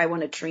to, that's why I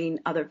want to train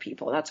other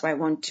people. That's why I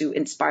want to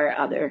inspire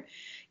other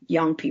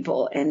young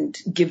people and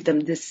give them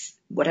this,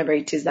 whatever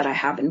it is that I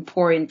have, and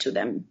pour into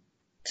them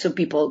so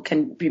people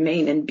can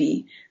remain and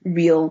be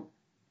real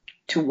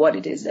to what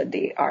it is that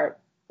they are,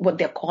 what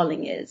their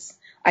calling is.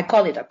 I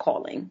call it a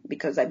calling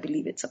because I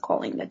believe it's a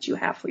calling that you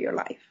have for your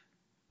life.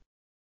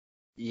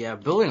 Yeah,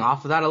 building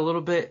off of that a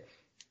little bit,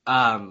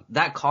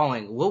 that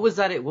calling, what was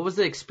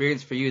the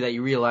experience for you that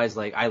you realized,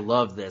 like, I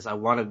love this, I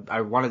want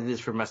to do this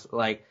for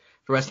the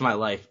rest of my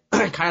life?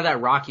 Kind of that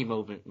Rocky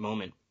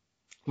moment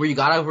where you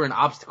got over an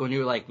obstacle and you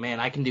were like, man,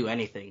 I can do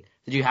anything.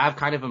 Did you have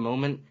kind of a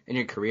moment in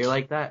your career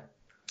like that?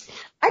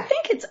 I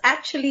think it's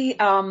actually,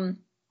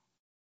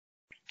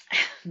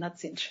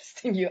 that's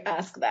interesting you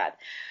ask that.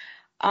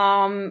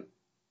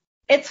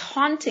 It's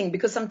haunting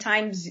because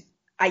sometimes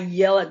I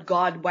yell at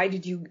God, why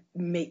did you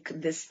make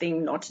this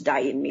thing not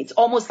die in me? It's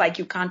almost like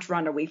you can't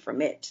run away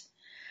from it.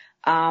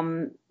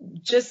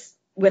 Just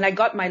when I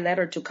got my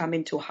letter to come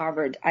into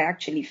Harvard, I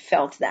actually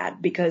felt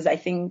that because I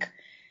think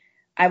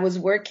I was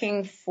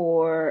working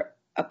for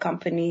a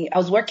company. I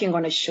was working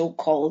on a show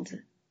called,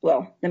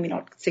 well, let me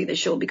not say the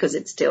show because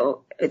it's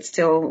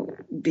still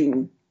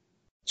being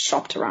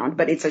shopped around,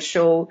 but it's a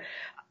show,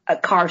 a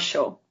car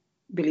show,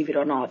 believe it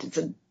or not. It's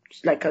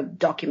like a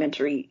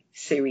documentary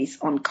series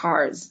on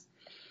cars.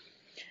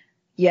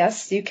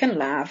 Yes, you can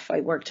laugh.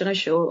 I worked on a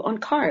show on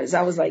cars.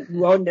 I was like,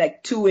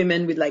 like 2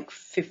 women with like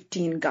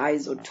 15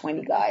 guys or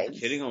 20 guys.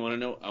 Kidding? I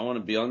want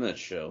to be on that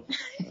show.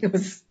 It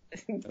was,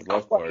 I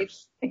love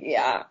cars.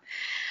 yeah.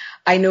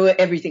 I know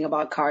everything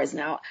about cars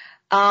now.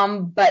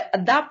 But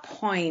at that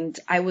point,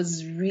 I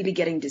was really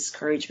getting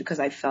discouraged because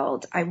I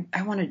felt I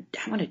want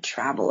to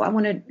travel. I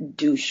want to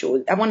do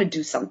shows. I want to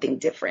do something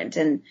different.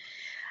 And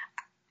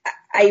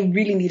I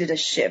really needed a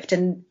shift.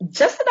 And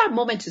just at that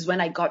moment is when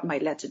I got my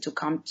letter to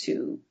come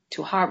to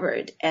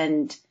Harvard.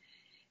 And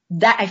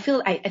that I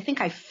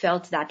think I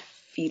felt that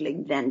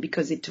feeling then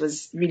because it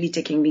was really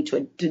taking me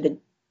to the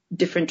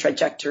different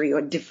trajectory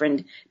or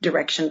different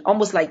direction,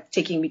 almost like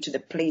taking me to the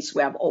place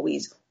where I've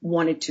always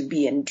wanted to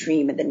be and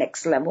dream at the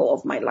next level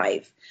of my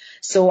life.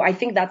 So I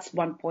think that's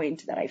one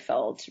point that I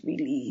felt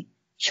really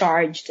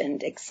charged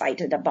and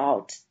excited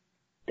about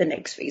the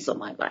next phase of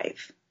my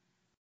life.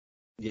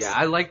 Yeah,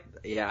 I like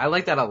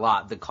that a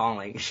lot. The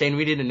Calling. Shane,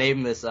 we need to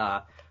name this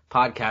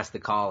podcast The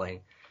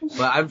Calling.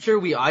 But I'm sure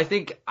I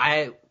think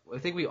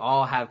we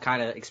all have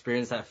kind of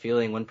experienced that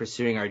feeling when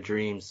pursuing our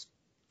dreams.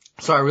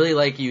 So I really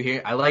like you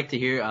here. I like to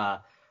hear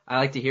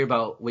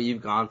about what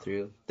you've gone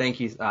through.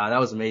 Thank you. That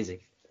was amazing.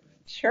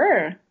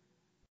 Sure.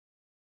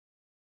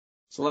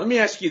 So let me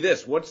ask you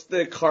this. What's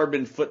the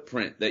carbon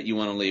footprint that you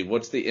want to leave?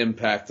 What's the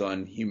impact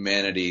on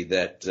humanity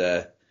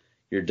that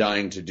you're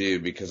dying to do?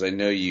 Because I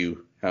know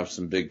you have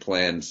some big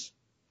plans.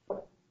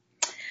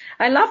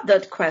 I love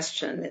that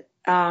question.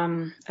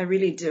 I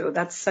really do.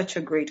 That's such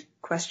a great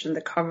question,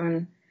 the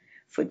carbon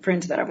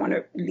footprint that I want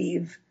to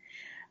leave.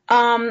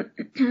 I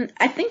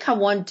think I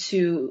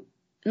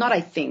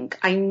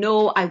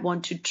know I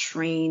want to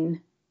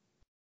train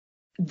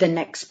the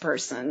next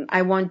person.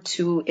 I want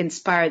to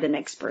inspire the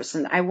next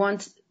person. I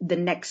want the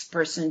next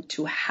person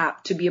to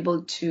be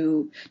able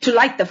to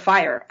light the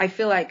fire. I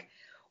feel like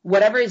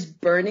whatever is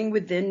burning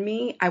within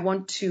me, I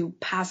want to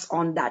pass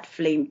on that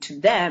flame to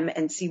them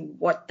and see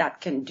what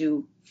that can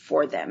do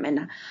for them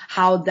and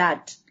how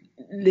that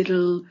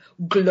little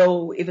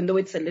glow, even though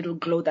it's a little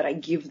glow that I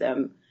give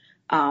them,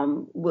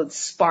 will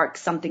spark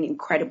something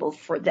incredible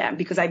for them,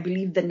 because I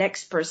believe the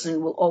next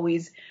person will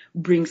always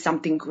bring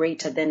something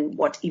greater than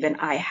what even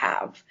I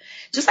have.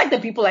 Just like the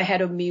people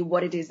ahead of me,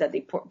 what it is that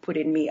they put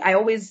in me. I'm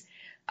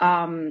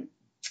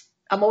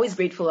always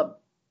grateful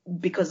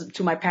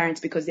to my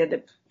parents, because they're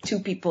the 2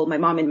 people, my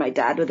mom and my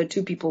dad were the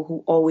 2 people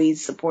who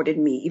always supported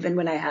me, even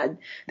when I had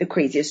the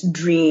craziest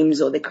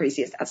dreams or the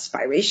craziest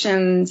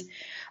aspirations.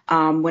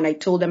 When I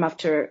told them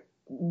after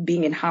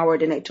being in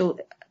Howard, and I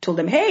told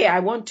them, hey, I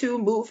want to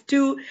move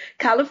to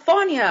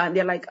California. And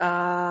they're like,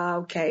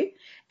 okay.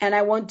 And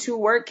I want to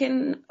work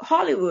in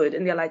Hollywood.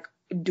 And they're like,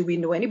 do we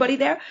know anybody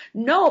there?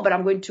 No, but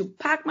I'm going to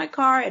pack my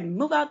car and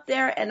move out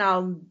there, and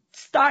I'll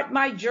start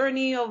my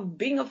journey of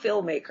being a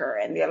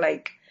filmmaker. And they're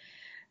like,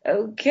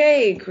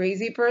 okay,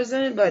 crazy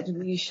person, but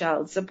we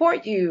shall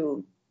support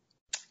you.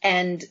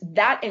 And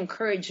that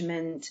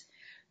encouragement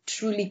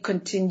truly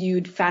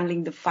continued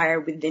fanning the fire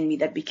within me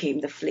that became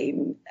the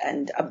flame,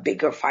 and a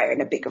bigger fire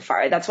and a bigger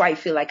fire. That's why I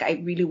feel like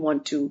I really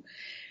want to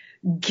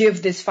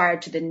give this fire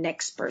to the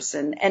next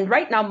person. And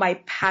right now my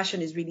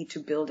passion is really to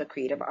build a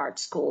creative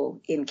arts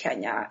school in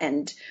Kenya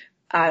and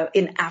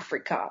in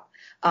Africa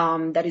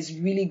that is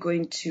really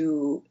going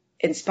to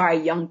inspire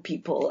young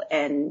people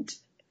and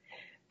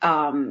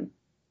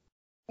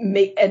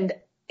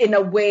in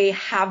a way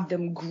have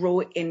them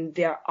grow in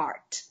their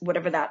art,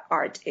 whatever that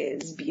art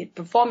is, be it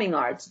performing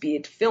arts, be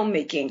it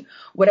filmmaking,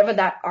 whatever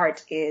that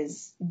art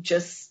is,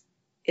 just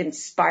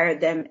inspire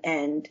them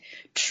and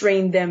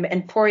train them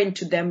and pour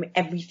into them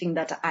everything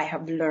that I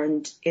have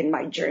learned in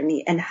my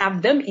journey, and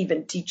have them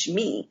even teach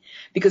me,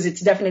 because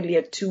it's definitely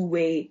a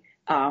 2-way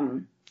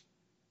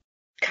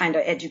kind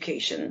of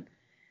education.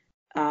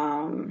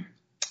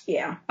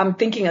 Yeah, I'm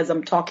thinking as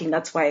I'm talking,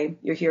 that's why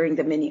you're hearing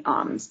the many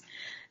arms.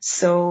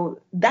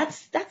 So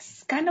that's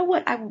kind of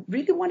what I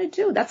really want to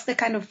do. That's the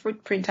kind of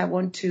footprint I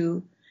want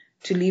to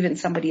leave in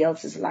somebody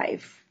else's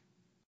life.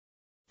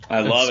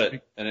 I love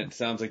it. And it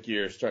sounds like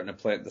you're starting to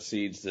plant the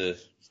seeds to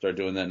start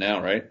doing that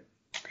now, right?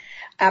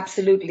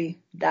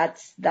 Absolutely.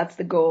 That's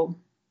the goal.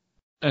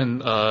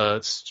 And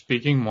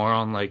speaking more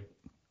on like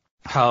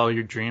how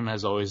your dream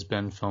has always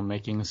been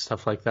filmmaking and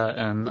stuff like that,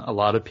 and a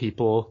lot of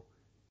people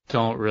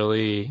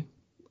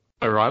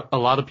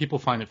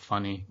find it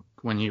funny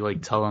when you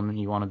like tell them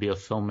you want to be a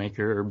filmmaker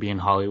or be in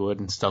Hollywood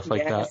and stuff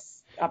like that.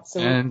 Yes,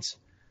 absolutely. And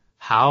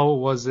how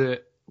was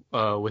it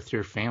with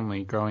your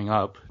family growing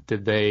up?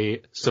 Did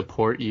they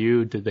support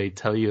you? Did they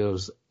tell you it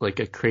was like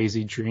a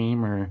crazy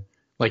dream, or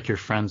like your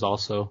friends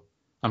also?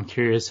 I'm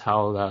curious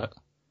how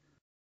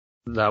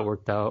that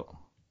worked out.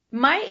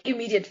 My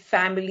immediate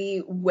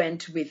family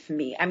went with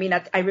me. I mean,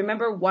 I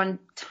remember one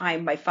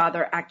time my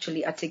father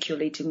actually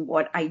articulating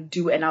what I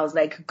do, and I was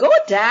like, "Go,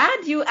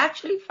 Dad! You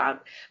actually found,"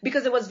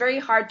 because it was very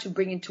hard to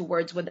bring into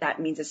words what that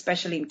means,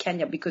 especially in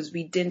Kenya, because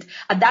we didn't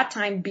at that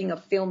time being a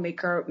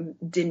filmmaker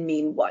didn't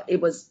mean what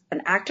it was.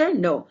 An actor?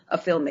 No, a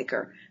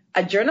filmmaker.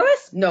 A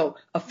journalist? No,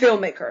 a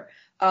filmmaker.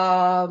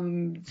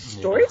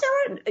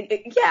 Storyteller?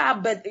 Yeah,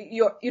 but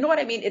you know what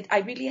I mean? I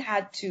really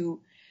had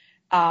to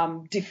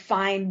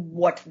define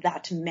what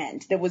that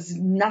meant. There was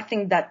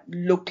nothing that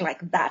looked like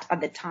that at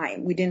the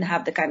time. We didn't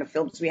have the kind of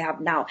films we have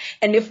now.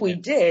 And if we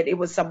did, it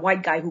was some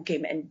white guy who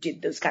came and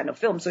did those kind of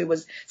films. So it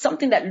was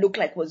something that looked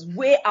like was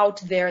way out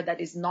there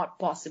that is not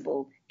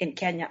possible in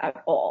Kenya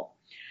at all.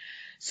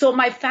 So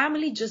my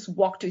family just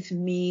walked with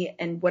me,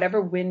 and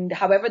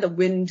however the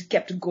wind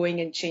kept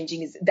going and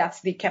changing,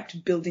 they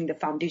kept building the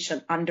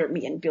foundation under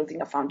me and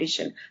building a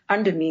foundation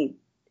under me.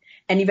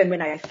 And even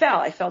when I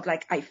felt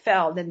like I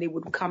fell, then they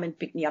would come and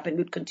pick me up and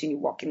we'd continue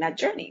walking that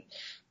journey.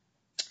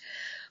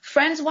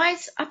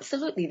 Friends-wise,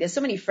 absolutely. There's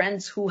so many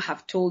friends who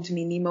have told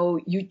me, Nemo,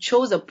 you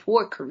chose a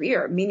poor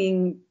career,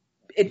 meaning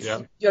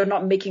you're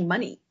not making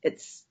money.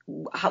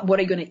 What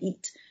are you going to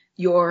eat?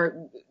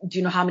 Do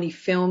you know how many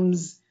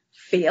films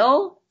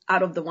fail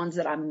out of the ones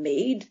that are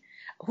made?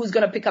 Who's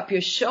going to pick up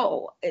your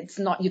show? It's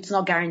not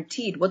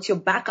guaranteed. What's your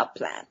backup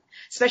plan?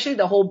 Especially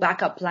the whole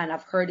backup plan.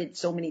 I've heard it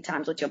so many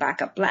times. What's your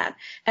backup plan?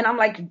 And I'm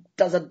like,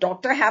 does a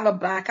doctor have a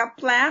backup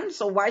plan?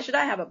 So why should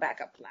I have a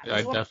backup plan?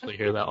 I definitely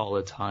hear that all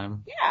the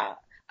time. Yeah.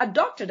 A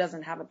doctor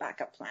doesn't have a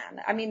backup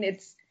plan. I mean,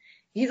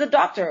 he's a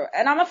doctor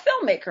and I'm a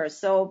filmmaker.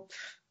 So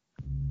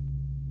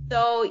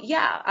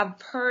yeah,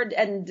 I've heard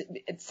and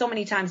it's so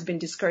many times been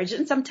discouraged.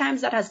 And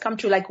sometimes that has come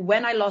true. Like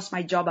when I lost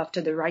my job after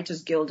the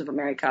Writers Guild of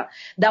America,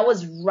 that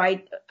was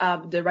right,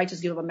 the Writers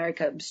Guild of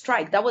America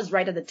strike. That was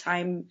right at the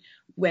time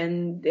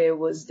when there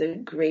was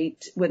the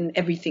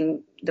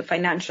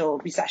financial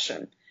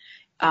recession,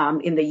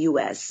 in the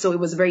US. So it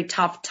was a very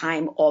tough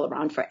time all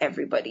around for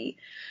everybody.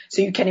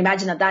 So you can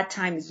imagine at that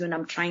time is when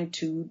I'm trying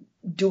to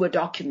do a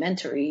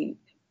documentary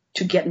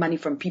to get money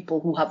from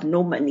people who have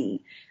no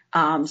money.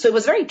 So it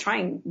was a very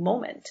trying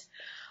moment,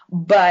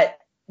 but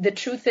the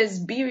truth is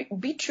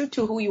be true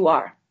to who you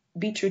are.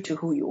 Be true to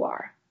who you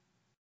are.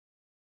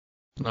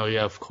 Oh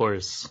yeah, of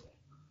course.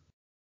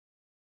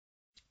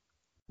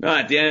 No,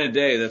 at the end of the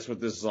day, that's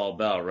what this is all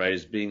about, right?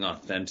 Is being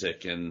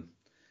authentic. And,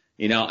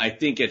 I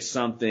think it's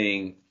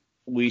something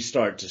we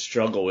start to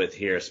struggle with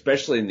here,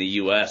 especially in the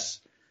U.S.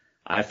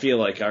 I feel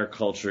like our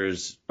culture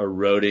is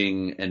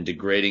eroding and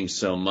degrading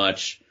so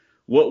much.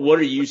 What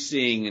are you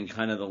seeing in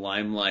kind of the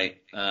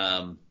limelight,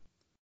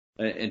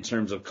 in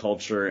terms of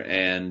culture,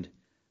 and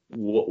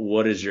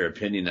what is your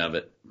opinion of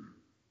it?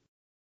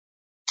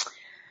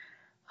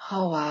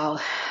 Oh, wow.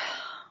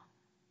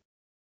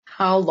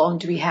 How long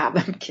do we have?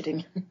 I'm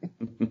kidding.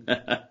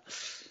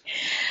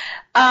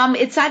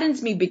 It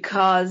saddens me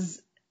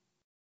because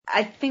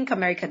I think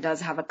America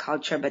does have a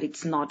culture, but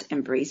it's not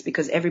embraced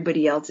because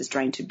everybody else is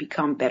trying to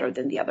become better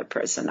than the other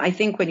person. I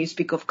think when you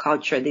speak of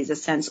culture, there's a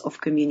sense of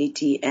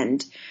community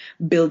and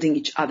building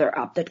each other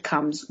up that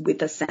comes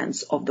with a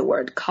sense of the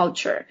word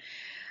culture.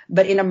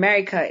 But in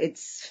America,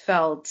 it's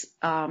felt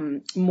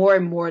more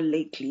and more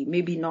lately,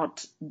 maybe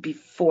not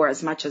before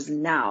as much as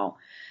now,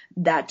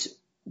 that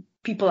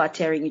people are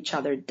tearing each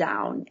other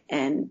down,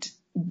 and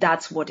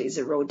that's what is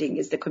eroding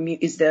is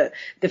the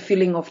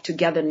feeling of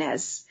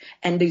togetherness.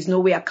 And there's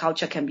no way a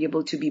culture can be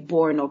able to be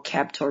born or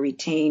kept or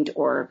retained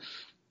or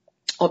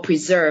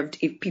preserved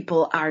if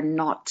people are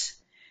not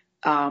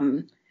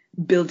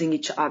building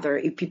each other,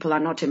 if people are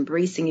not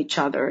embracing each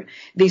other.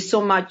 There's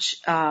so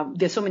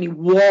many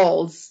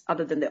walls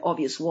other than the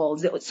obvious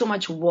walls. There's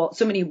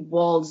so many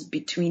walls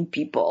between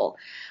people.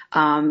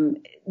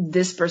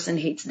 This person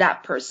hates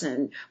that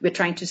person. We're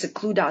trying to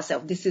seclude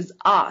ourselves. This is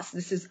us.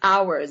 This is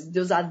ours.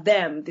 Those are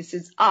them. This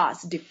is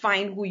us.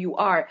 Define who you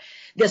are.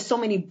 There's so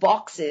many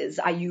boxes.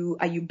 Are you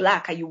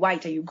black? Are you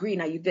white? Are you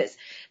green? Are you this?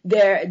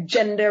 Their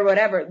gender,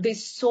 whatever.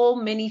 There's so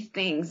many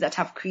things that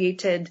have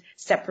created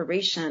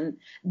separation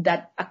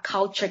that a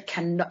culture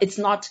cannot, it's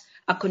not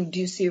a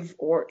conducive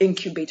or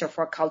incubator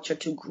for a culture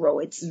to grow.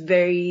 It's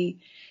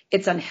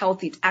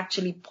unhealthy. It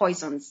actually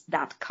poisons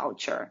that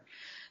culture.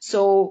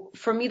 So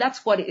for me,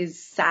 that's what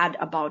is sad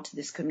about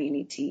this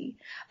community.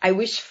 I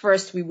wish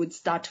first we would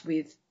start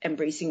with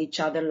embracing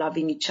each other,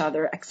 loving each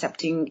other,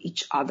 accepting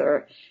each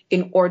other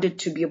in order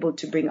to be able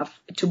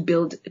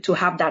to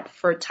have that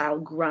fertile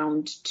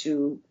ground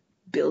to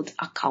build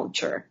a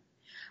culture.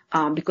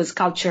 Because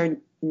culture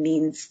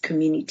means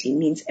community,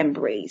 means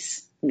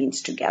embrace,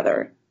 means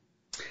together.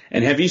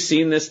 And have you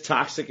seen this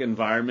toxic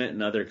environment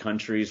in other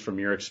countries from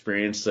your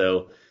experience?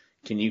 So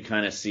can you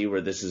kind of see where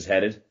this is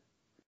headed?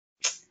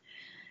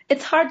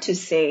 It's hard to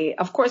say.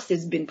 Of course,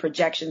 there's been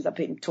projections. I've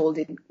been told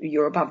in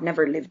Europe. I've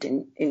never lived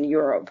in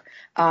Europe.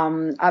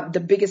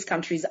 The biggest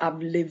countries I've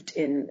lived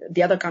in,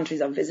 the other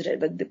countries I've visited,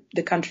 but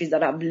the countries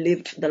that I've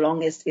lived the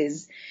longest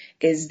is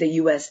the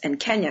US and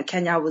Kenya.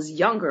 Kenya, I was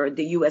younger.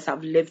 The US,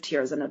 I've lived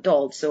here as an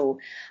adult. So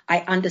I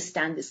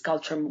understand this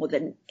culture more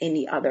than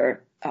any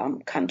other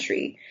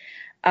country.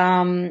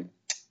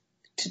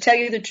 To tell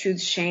you the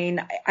truth,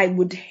 Shane, I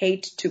would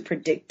hate to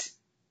predict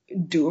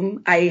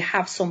doom. I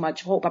have so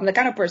much hope. I'm the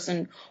kind of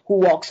person who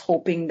walks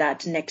hoping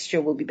that next year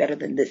will be better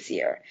than this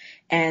year,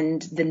 and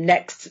the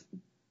next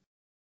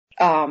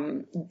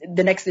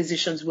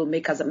decisions we'll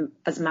make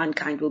as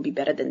mankind will be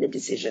better than the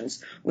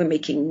decisions we're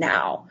making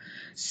now.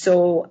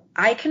 So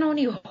I can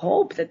only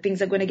hope that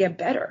things are going to get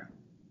better.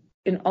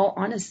 In all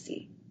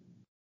honesty,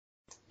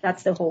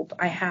 that's the hope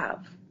I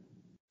have.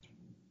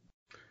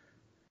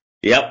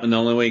 Yep, and the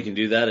only way you can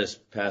do that is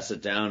pass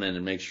it down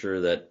and make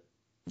sure that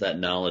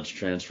knowledge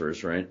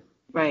transfers, right?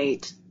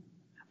 Right.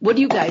 What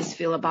do you guys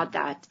feel about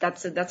that?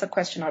 That's a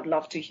question I'd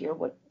love to hear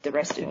what the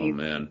rest of you. Oh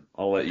man,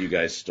 I'll let you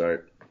guys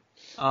start.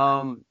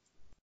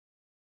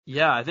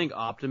 Yeah, I think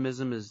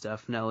optimism is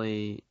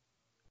definitely.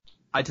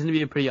 I tend to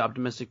be a pretty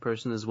optimistic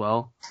person as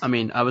well. I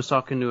mean, I was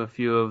talking to a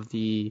few of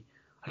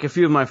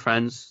my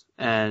friends,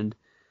 and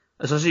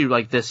especially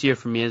like this year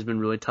for me has been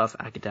really tough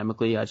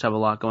academically. I just have a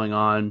lot going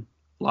on,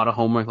 a lot of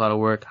homework, a lot of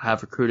work. I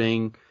have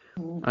recruiting.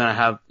 And I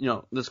have,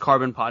 this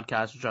Carbon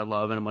podcast, which I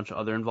love, and a bunch of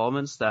other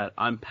involvements that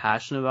I'm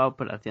passionate about,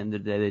 but at the end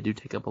of the day, they do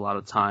take up a lot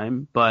of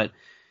time. But,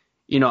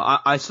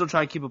 I still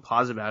try to keep a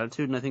positive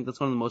attitude, and I think that's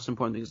one of the most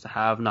important things to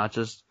have, not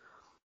just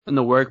in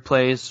the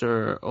workplace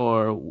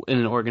or in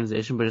an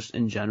organization, but just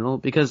in general.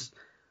 Because,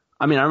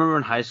 I remember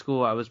in high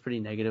school, I was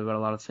pretty negative about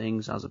a lot of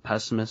things. I was a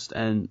pessimist,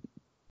 and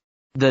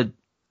the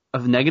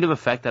negative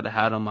effect that it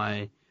had on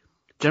my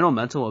general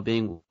mental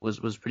well-being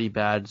was pretty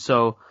bad.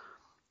 So,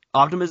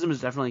 optimism is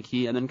definitely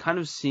key, and then kind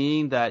of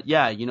seeing that,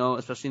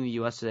 especially in the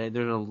U.S. today,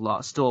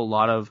 there's still a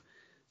lot of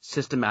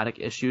systematic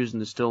issues,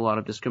 and there's still a lot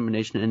of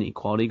discrimination and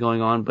inequality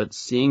going on, but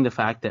seeing the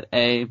fact that,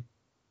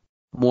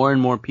 more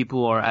and more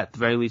people are at the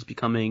very least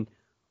becoming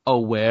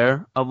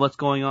aware of what's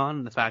going on,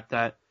 and the fact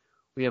that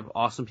we have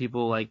awesome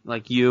people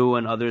like you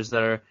and others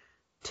that are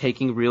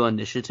taking real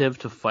initiative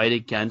to fight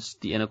against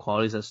the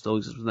inequalities that still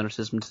exist within our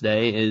system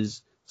today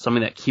is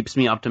something that keeps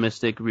me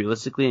optimistic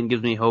realistically and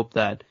gives me hope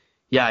that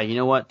you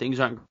know what, things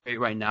aren't great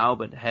right now,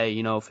 but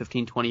hey,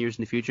 15, 20 years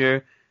in the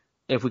future,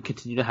 if we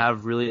continue to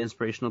have really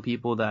inspirational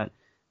people that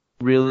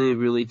really,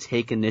 really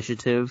take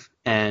initiative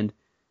and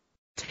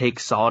take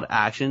solid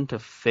action to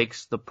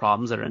fix the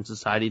problems that are in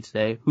society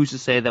today, who's to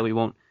say that we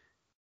won't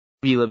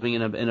be living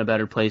in a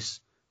better place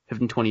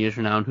 15, 20 years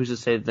from now? And who's to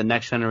say that the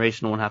next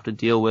generation won't have to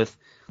deal with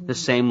the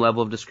same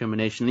level of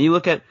discrimination? And you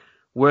look at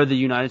where the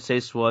United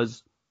States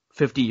was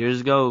 50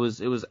 years ago,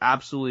 it was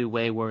absolutely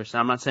way worse.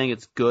 And I'm not saying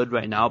it's good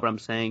right now, but I'm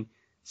saying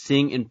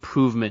seeing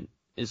improvement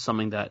is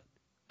something that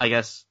I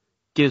guess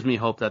gives me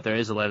hope that there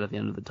is a light at the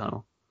end of the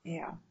tunnel.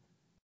 Yeah.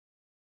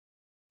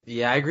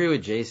 Yeah, I agree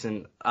with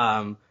Jason.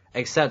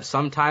 Except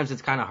sometimes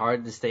it's kind of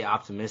hard to stay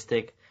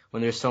optimistic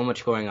when there's so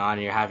much going on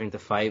and you're having to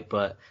fight.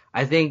 But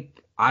I think,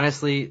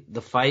 honestly,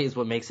 the fight is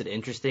what makes it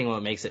interesting,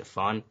 what makes it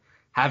fun.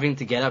 Having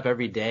to get up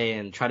every day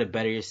and try to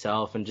better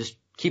yourself and just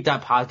keep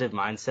that positive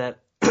mindset.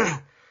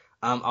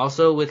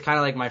 Also, with kind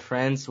of like my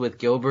friends, with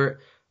Gilbert,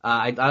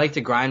 I like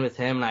to grind with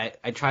him, and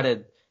I try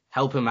to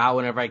help him out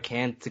whenever I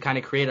can to kind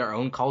of create our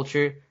own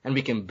culture, and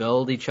we can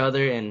build each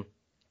other and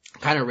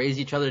kind of raise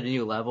each other to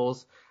new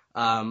levels.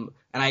 And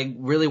I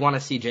really want to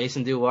see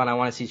Jason do well, and I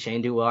want to see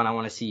Shane do well, and I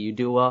want to see you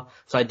do well.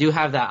 So I do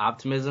have that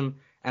optimism,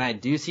 and I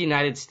do see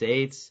United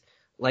States,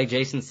 like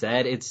Jason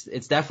said, it's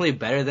definitely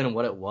better than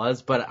what it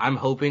was, but I'm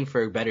hoping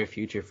for a better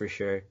future for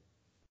sure.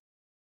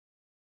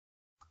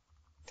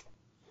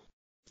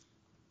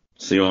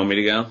 So you want me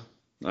to go?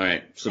 All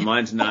right. So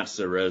mine's not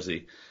so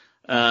rosy.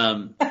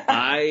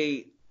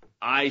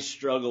 I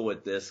struggle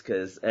with this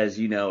because, as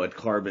you know, at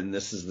Carbon,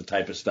 this is the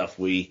type of stuff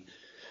we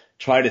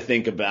try to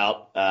think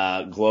about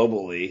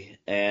globally.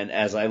 And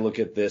as I look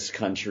at this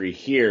country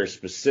here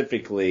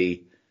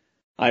specifically,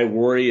 I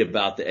worry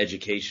about the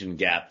education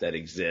gap that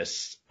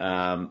exists.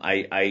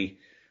 I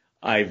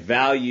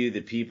value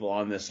the people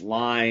on this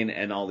line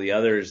and all the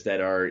others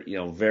that are,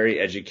 very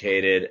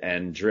educated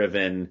and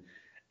driven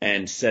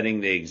and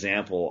setting the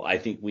example. I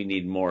think we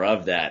need more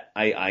of that.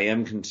 I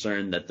am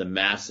concerned that the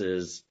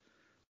masses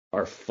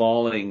are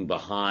falling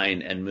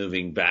behind and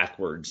moving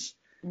backwards.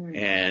 Mm.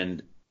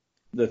 And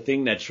the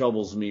thing that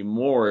troubles me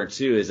more,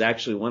 too, is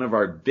actually one of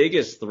our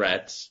biggest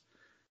threats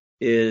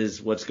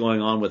is what's going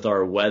on with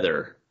our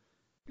weather.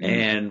 Mm.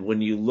 And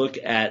when you look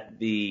at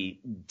the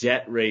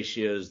debt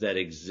ratios that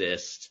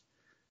exist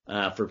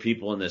for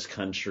people in this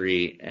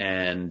country,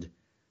 and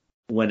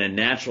when a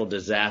natural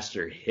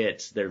disaster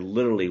hits, they're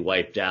literally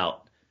wiped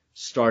out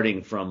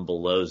starting from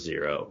below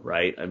zero,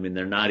 right? I mean,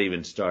 they're not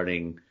even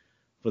starting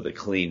with a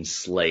clean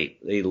slate.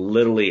 They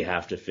literally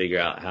have to figure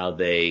out how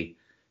they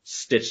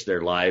stitch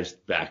their lives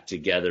back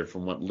together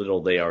from what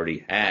little they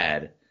already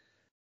had.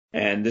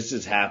 And this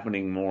is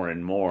happening more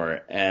and more.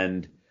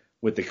 And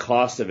with the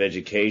cost of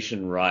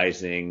education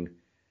rising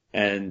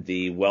and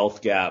the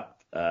wealth gap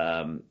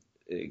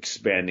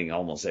expanding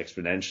almost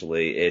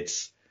exponentially,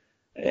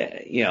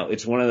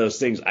 it's one of those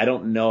things. I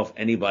don't know if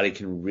anybody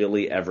can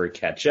really ever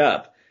catch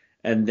up.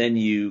 And then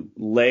you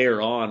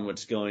layer on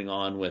what's going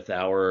on with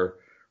our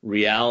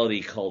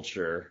reality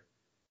culture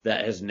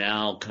that has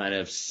now kind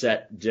of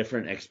set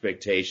different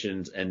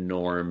expectations and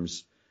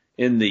norms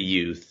in the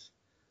youth,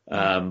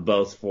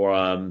 both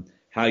for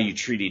how you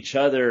treat each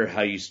other,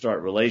 how you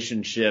start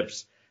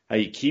relationships, how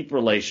you keep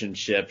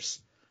relationships.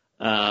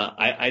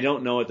 I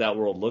don't know what that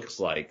world looks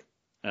like.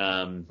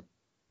 And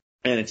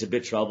it's a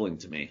bit troubling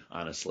to me,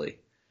 honestly.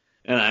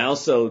 And I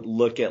also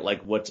look at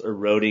like what's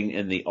eroding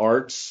in the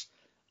arts,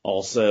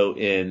 also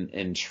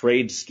in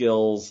trade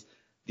skills,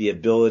 the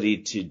ability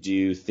to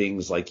do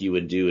things like you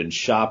would do in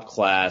shop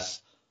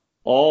class.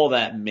 All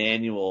that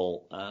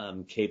manual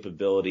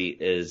capability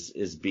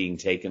is being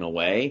taken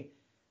away.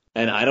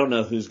 And I don't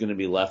know who's going to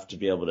be left to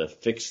be able to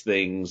fix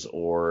things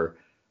or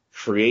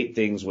create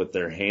things with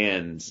their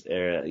hands.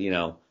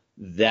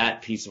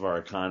 That piece of our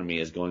economy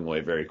is going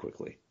away very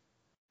quickly.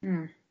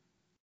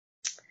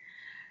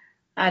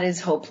 That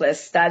is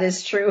hopeless. That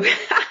is true.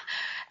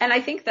 And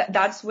I think that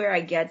that's where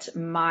I get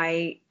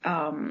my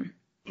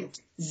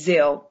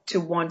zeal to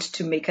want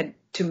to make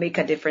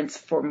a difference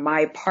for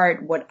my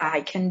part, what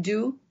I can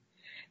do,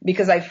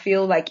 because I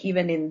feel like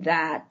even in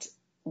that,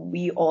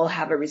 we all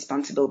have a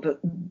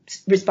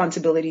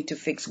responsibility to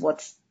fix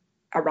what's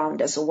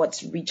around us or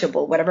what's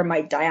reachable, whatever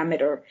my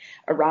diameter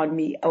around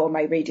me or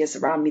my radius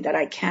around me that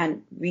I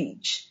can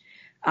reach,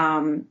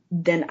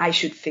 then I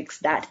should fix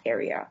that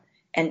area.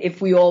 And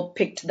if we all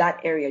picked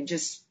that area,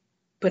 just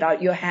put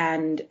out your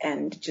hand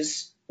and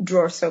just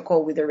draw a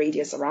circle with a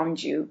radius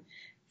around you,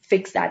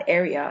 fix that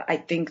area, I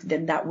think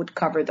then that would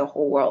cover the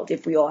whole world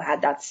if we all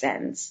had that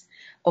sense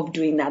of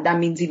doing that. That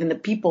means even the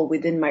people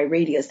within my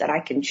radius that I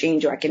can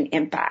change or I can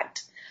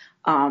impact.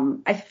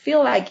 I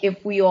feel like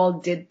if we all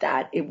did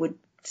that, it would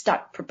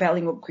start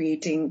propelling or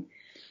creating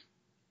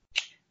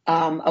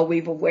a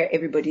wave of where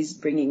everybody's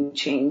bringing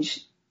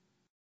change.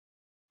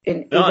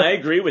 I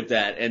agree with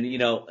that. And,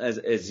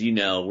 as you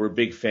know, we're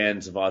big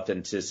fans of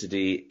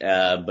authenticity,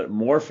 but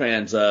more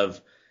fans of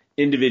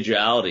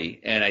individuality.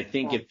 And I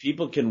think if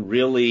people can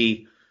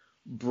really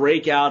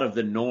break out of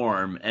the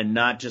norm and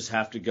not just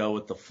have to go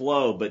with the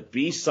flow, but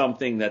be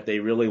something that they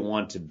really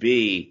want to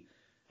be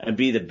and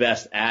be the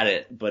best at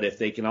it. But if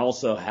they can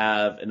also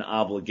have an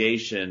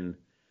obligation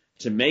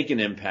to make an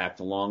impact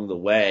along the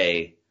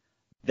way,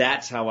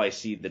 that's how I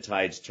see the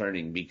tides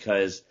turning,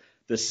 because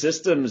the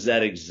systems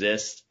that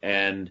exist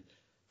and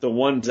the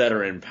ones that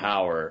are in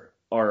power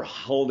are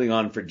holding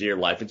on for dear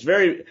life. It's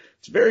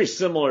very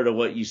similar to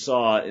what you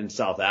saw in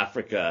South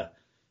Africa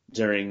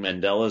during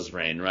Mandela's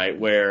reign, right?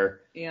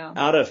 Where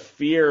out of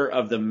fear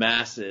of the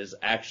masses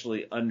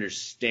actually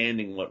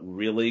understanding what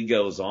really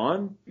goes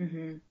on,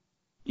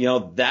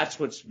 that's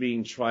what's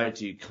being tried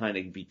to kind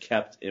of be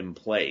kept in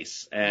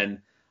place. And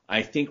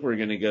I think we're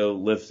going to go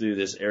live through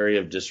this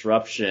area of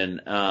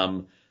disruption.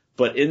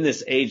 But in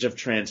this age of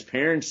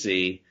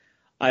transparency,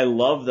 I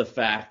love the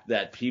fact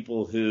that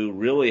people who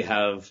really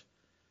have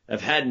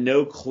had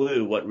no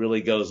clue what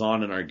really goes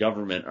on in our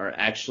government are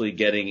actually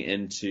getting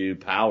into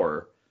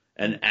power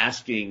and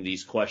asking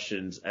these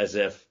questions as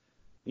if,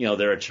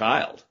 they're a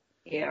child.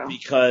 Yeah.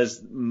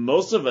 Because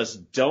most of us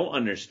don't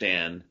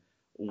understand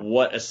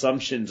what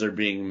assumptions are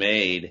being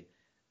made.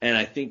 And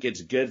I think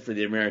it's good for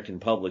the American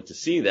public to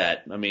see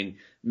that. I mean,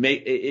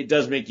 it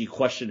does make you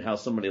question how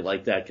somebody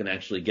like that can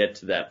actually get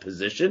to that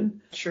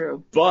position.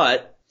 True.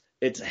 But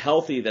it's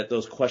healthy that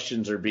those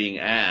questions are being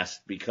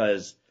asked,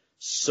 because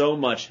so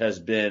much has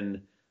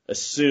been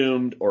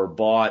assumed or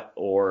bought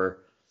or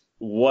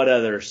what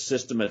other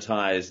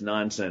systematized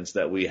nonsense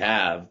that we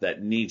have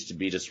that needs to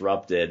be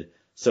disrupted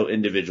so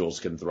individuals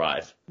can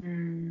thrive.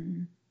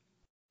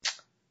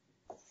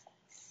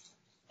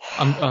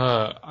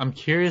 I'm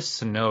curious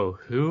to know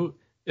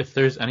if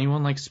there's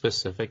anyone like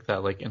specific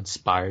that like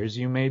inspires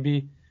you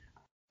maybe,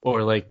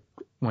 or like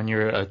when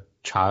you're a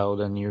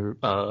child and you're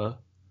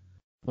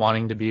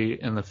wanting to be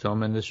in the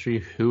film industry,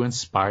 who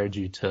inspired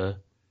you to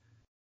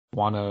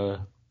want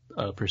to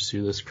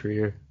pursue this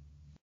career?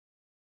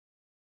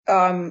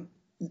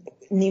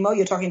 Nemo,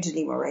 you're talking to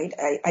Nemo, right?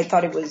 I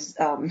thought it was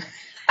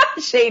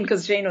Shane,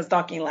 because Shane was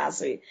talking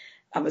last week.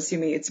 I'm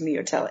assuming it's me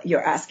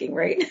you're asking,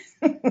 right?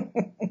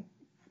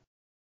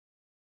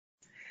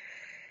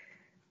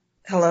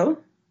 Hello?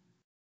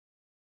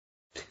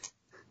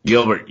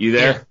 Gilbert, you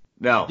there? Yeah.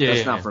 No, Yeah,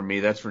 that's not for me.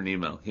 That's for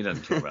Nemo. He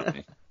doesn't care about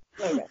me.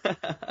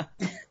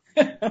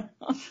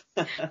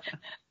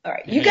 All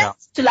right. You guys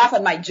to laugh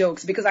at my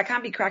jokes, because I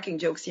can't be cracking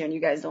jokes here and you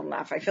guys don't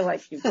laugh. I feel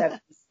like you're definitely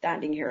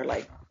standing here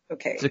like,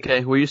 okay. It's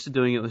okay. We're used to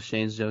doing it with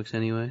Shane's jokes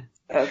anyway.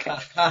 Okay.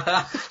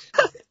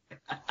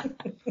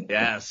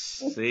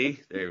 Yes. See?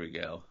 There we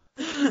go.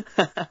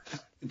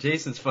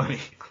 Jason's funny.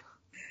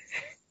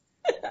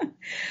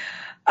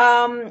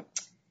 I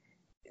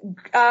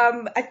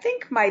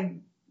think my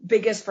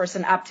biggest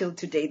person up till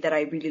today that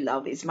I really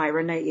love is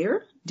Myra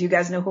Nair. Do you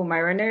guys know who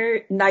Myra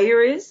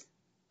Nair is?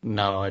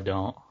 No, I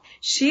don't.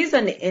 She's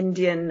an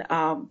Indian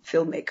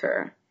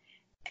filmmaker,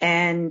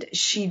 and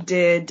she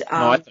did.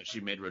 I thought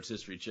she made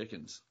rotisserie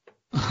chickens.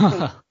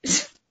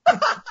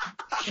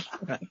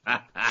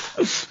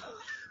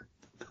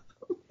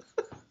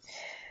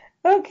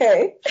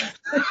 Okay.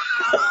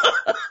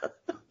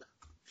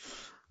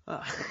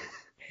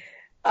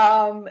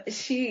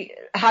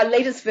 Her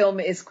latest film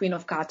is Queen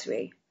of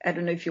Katwe. I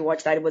don't know if you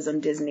watched that. It was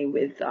on Disney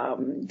with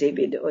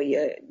David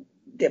Oye.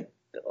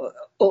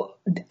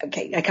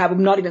 Okay,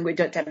 I'm not even going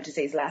to attempt to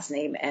say his last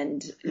name.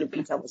 And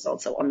Lupita was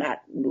also on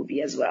that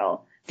movie as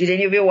well. Did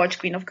any of you watch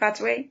Queen of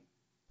Katwe?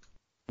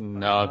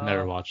 No, I've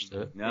never watched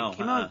it. No, It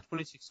came out in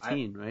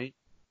 2016, right?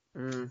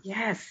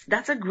 Yes,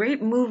 that's a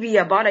great movie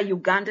about a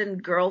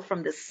Ugandan girl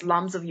from the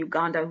slums of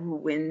Uganda who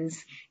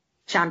wins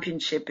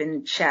championship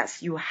in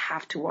chess. You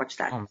have to watch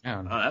that. Oh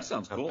man, Oh, that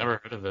sounds I've cool. never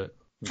heard of it.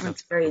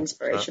 It's very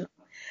inspirational.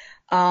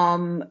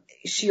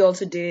 She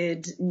also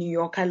did New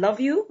York, I Love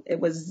You. It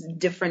was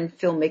different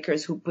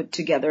filmmakers who put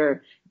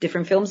together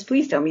different films.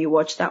 Please tell me you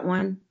watched that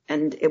one.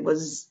 And it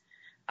was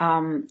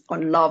on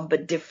love,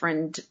 but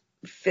different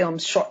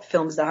films, short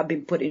films that have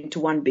been put into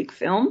one big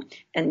film.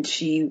 And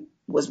she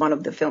was one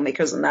of the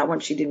filmmakers on that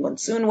one. She did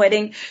Monsoon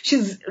Wedding.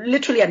 She's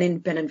literally an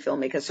independent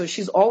filmmaker. So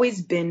she's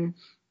always been,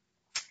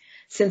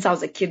 since I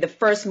was a kid, the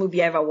first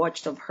movie I ever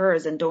watched of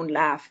hers, and don't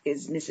laugh,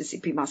 is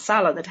Mississippi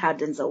Masala that had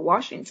Denzel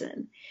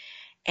Washington.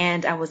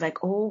 And I was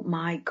like, oh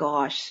my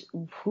gosh,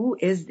 who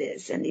is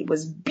this? And it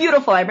was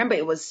beautiful. I remember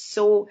it was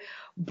so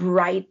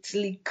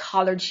brightly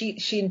colored.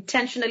 She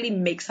intentionally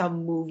makes her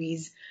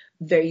movies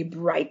very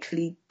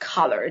brightly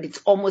colored. It's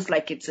almost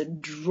like it's a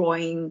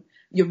drawing.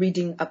 You're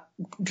reading a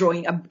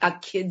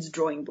kid's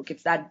drawing book.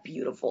 It's that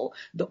beautiful.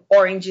 The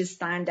oranges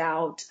stand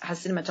out. Her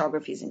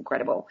cinematography is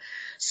incredible.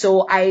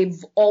 So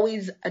I've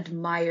always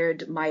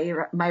admired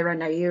Myra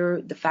Nair,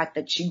 the fact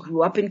that she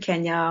grew up in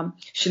Kenya.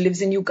 She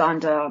lives in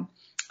Uganda.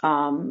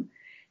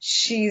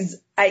 She's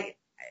a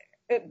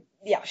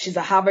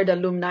Harvard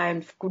alumni,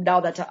 and now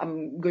that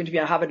I'm going to be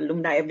a Harvard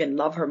alumni, I even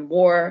love her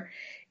more.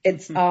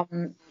 It's,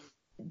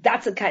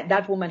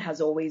 that woman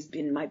has always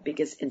been my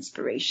biggest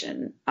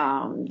inspiration.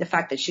 The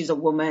fact that she's a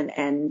woman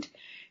and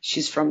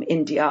she's from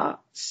India.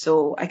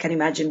 So I can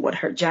imagine what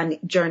her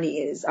journey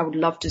is. I would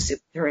love to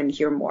sit with her and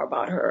hear more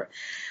about her.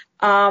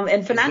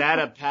 And Fernando, is that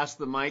a pass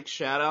the mic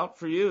shout out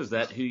for you? Is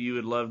that who you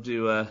would love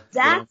to,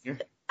 that's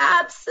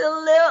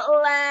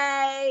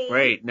absolutely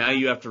great. Now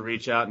you have to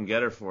reach out and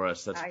get her for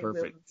us. That's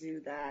perfect. I will do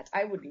that.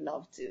 I would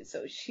love to.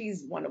 So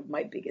she's one of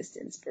my biggest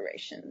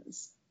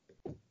inspirations.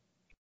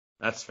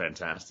 That's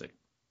fantastic.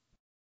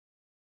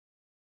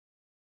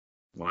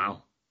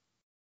 Wow.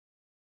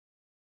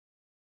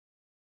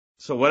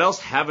 So what else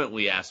haven't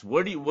we asked?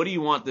 What do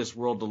you want this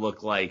world to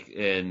look like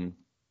in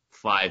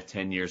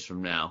 5-10 years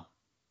from now?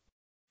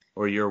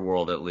 Or your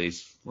world, at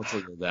least. Let's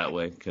look at it that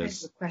way,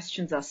 because the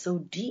questions are so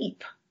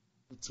deep.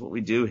 That's what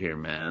we do here,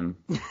 man.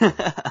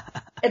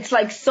 It's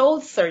like soul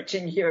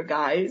searching here,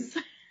 guys.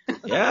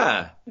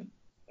 Yeah.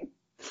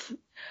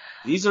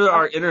 These are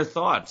our inner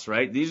thoughts,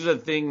 right? These are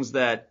the things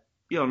that,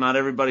 not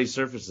everybody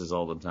surfaces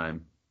all the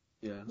time.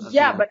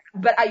 Yeah, but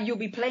you'll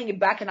be playing it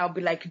back and I'll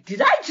be like,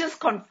 did I just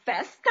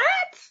confess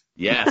that?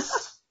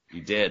 Yes,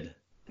 you did.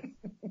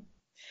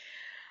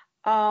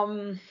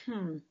 That's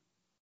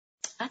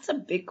a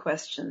big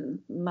question.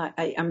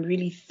 I'm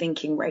really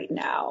thinking right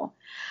now.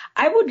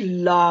 I would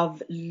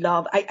love,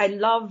 I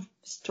love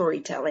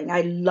storytelling.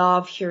 I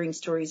love hearing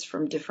stories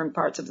from different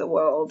parts of the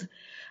world.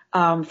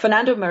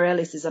 Fernando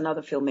Meirelles is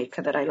another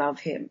filmmaker that I love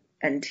him.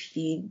 And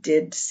he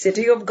did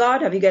City of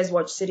God. Have you guys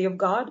watched City of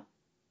God?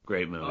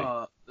 Great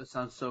movie. That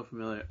sounds so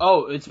familiar.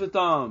 Oh, it's with,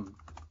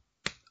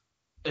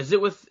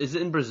 is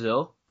it in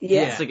Brazil?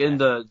 Yeah. It's like in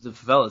the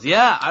favelas.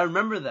 Yeah, I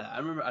remember that.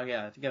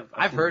 I think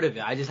I've heard of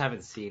it. I just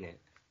haven't seen it.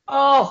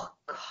 Oh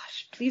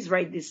gosh, please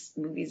write these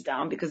movies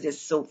down because they're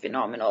so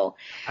phenomenal.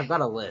 I've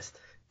got a list.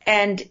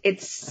 And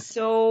it's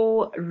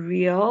so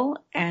real,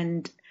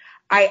 and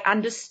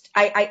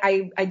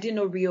I didn't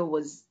know Rio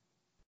was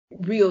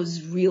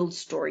Rio's real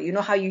story. You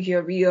know how you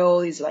hear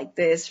Rio is like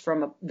this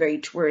from a very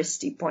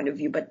touristy point of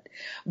view,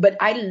 but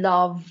I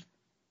love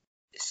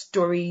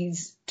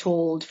stories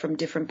told from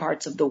different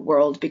parts of the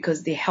world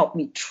because they help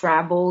me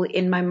travel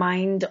in my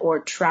mind or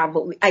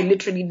travel. I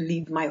literally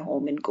leave my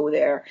home and go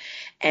there,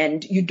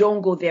 and you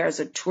don't go there as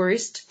a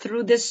tourist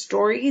through these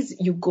stories.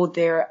 You go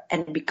there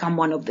and become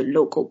one of the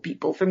local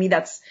people. For me,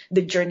 that's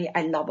the journey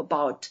I love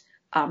about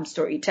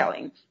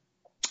storytelling.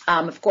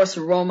 Of course,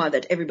 Roma,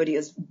 that everybody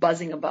is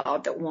buzzing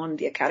about, that won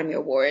the Academy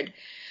Award.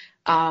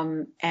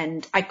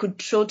 And I could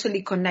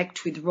totally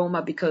connect with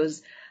Roma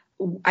because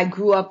I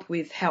grew up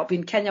with help.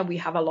 In Kenya, we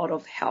have a lot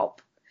of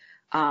help.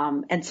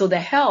 And so the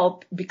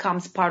help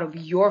becomes part of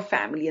your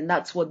family. And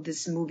that's what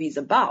this movie is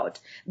about.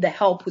 The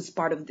help was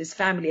part of this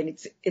family, and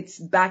it's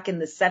back in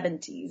the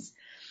 70s.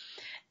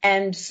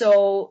 And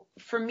so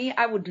for me,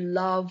 I would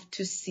love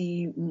to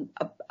see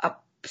a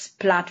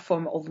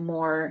platform of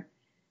more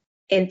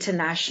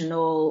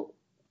international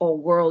or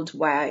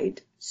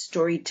worldwide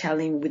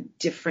storytelling with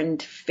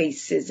different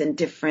faces and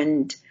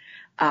different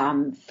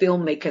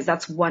filmmakers.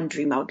 That's one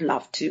dream I would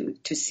love to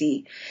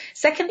see.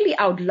 Secondly,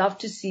 I would love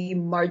to see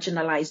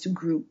marginalized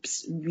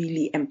groups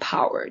really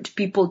empowered.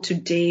 People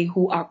today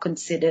who are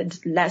considered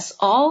less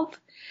of.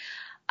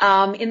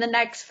 In the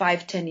next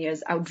 5-10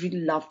 years, I would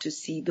really love to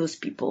see those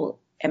people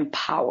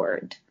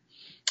empowered.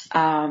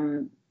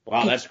 Wow,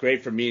 that's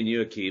great for me and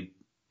you, Akib.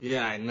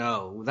 Yeah, I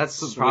know. That's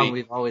the Sweet. problem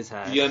we've always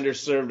had. The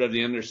underserved of the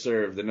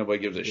underserved that nobody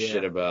gives a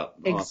shit about.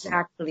 Awesome.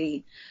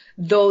 Exactly.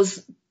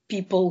 Those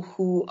people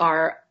who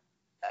are,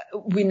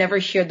 we never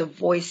hear the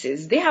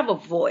voices. They have a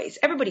voice.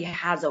 Everybody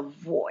has a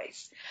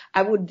voice.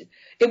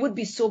 It would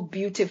be so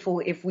beautiful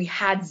if we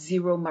had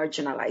zero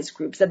marginalized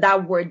groups,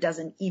 that word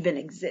doesn't even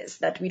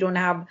exist, that we don't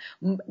have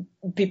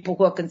people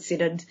who are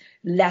considered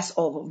less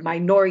of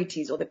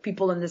minorities or the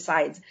people on the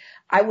sides.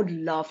 I would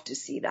love to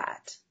see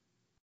that.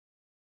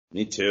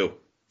 Me too.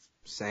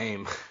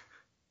 Same.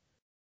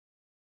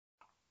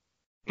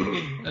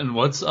 And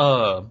what's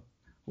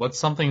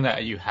something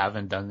that you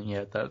haven't done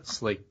yet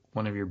that's like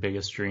one of your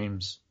biggest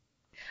dreams?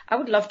 I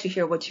would love to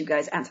hear what you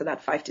guys answer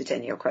that 5 to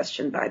 10 year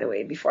question, by the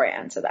way, before I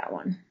answer that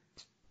one.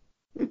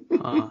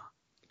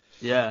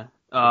 Yeah.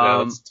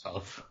 That's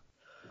tough.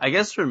 I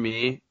guess for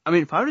me, I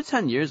mean, 5 to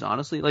 10 years,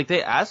 honestly, like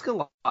they ask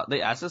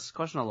this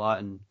question a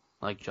lot in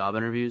like job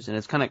interviews, and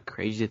it's kind of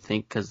crazy to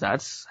think because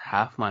that's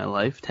half my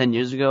life. 10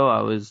 years ago,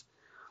 I was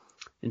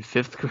in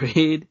 5th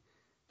grade,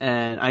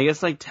 and I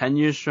guess like 10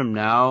 years from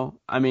now,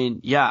 I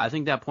mean, yeah, I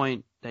think that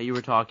point that you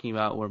were talking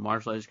about where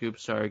marginalized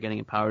groups are getting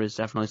empowered is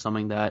definitely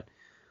something that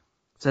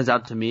stands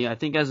out to me. I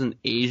think as an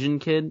Asian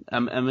kid,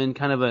 I'm in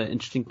kind of an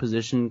interesting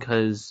position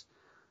because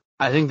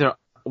I think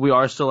we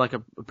are still like a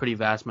pretty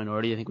vast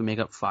minority. I think we make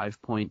up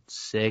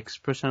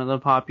 5.6% of the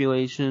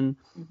population.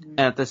 Mm-hmm.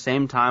 And at the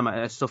same time,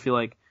 I still feel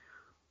like,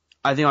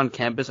 I think on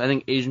campus, I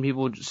think Asian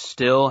people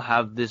still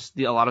have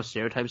a lot of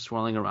stereotypes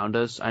swirling around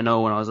us. I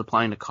know when I was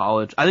applying to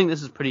college, I think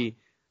this is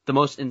the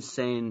most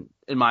insane,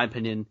 in my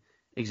opinion,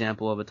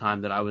 example of a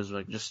time that I was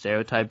like just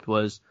stereotyped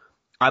was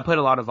I played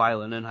a lot of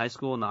violin in high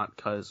school, not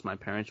because my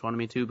parents wanted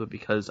me to, but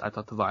because I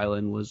thought the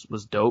violin was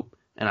dope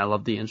and I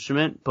loved the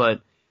instrument.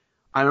 But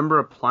I remember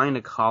applying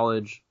to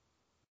college,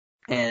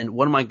 and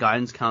one of my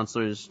guidance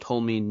counselors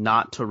told me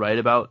not to write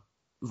about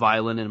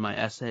violin in my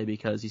essay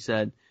because he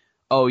said,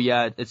 "Oh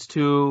yeah, it's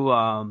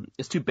too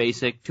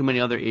basic. Too many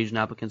other Asian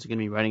applicants are going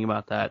to be writing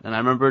about that." And I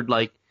remembered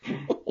like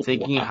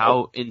thinking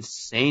how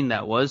insane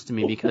that was to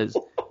me because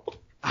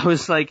I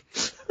was like,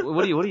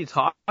 "What are you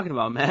talking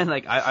about, man?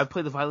 Like I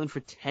played the violin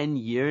for 10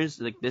 years.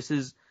 Like this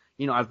is."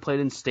 I've played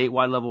in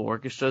statewide level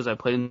orchestras. I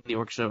played in the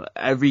orchestra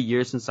every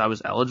year since I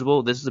was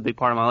eligible. This is a big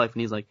part of my life.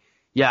 And he's like,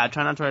 yeah, I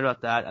try not to write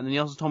about that. And then he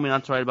also told me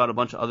not to write about a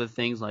bunch of other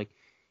things. Like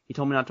he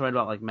told me not to write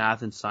about like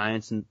math and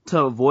science and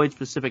to avoid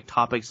specific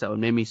topics that would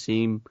make me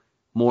seem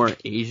more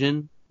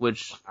Asian,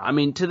 which I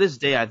mean, to this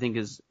day, I think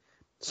is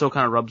so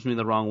kind of rubs me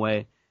the wrong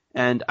way.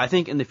 And I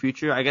think in the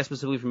future, I guess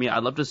specifically for me,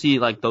 I'd love to see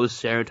like those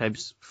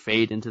stereotypes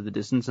fade into the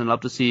distance and I'd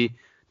love to see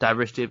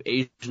diversity of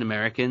Asian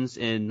Americans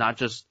in not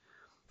just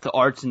the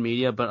arts and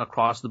media, but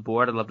across the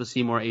board. I'd love to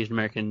see more Asian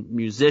American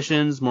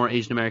musicians, more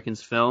Asian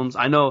Americans films.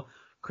 I know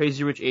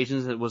Crazy Rich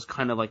Asians was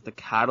kind of like the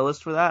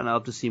catalyst for that, and I'd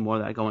love to see more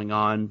of that going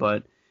on.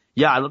 But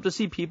yeah, I'd love to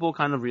see people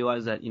kind of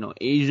realize that,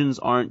 Asians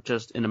aren't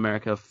just in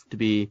America to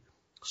be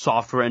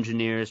software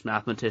engineers,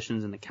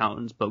 mathematicians, and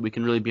accountants, but we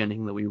can really be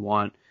anything that we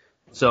want.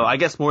 So I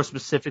guess more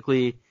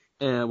specifically,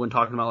 when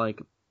talking about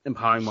like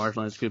empowering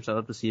marginalized groups, I'd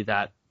love to see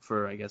that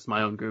for, I guess,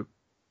 my own group.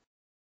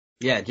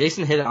 Yeah,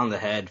 Jason hit it on the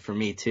head for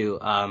me too.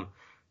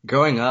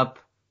 Growing up,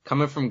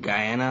 coming from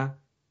Guyana,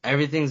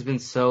 everything's been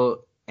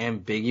so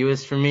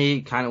ambiguous for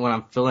me, kind of when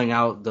I'm filling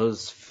out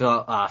those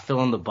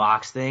fill in the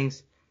box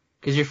things.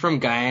 Cause you're from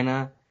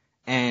Guyana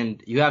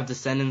and you have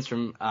descendants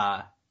from,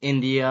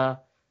 India,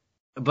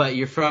 but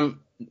you're from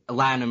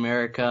Latin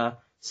America.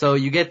 So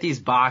you get these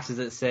boxes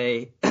that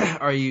say,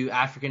 are you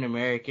African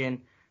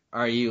American?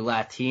 Are you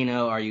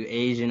Latino? Are you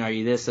Asian? Are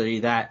you this? Are you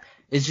that?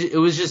 It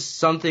was just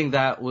something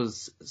that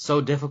was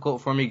so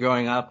difficult for me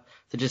growing up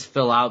to just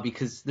fill out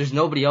because there's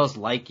nobody else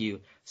like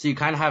you. So you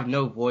kind of have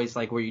no voice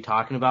like what you're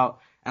talking about.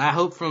 And I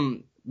hope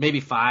from maybe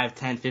 5,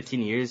 10,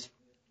 15 years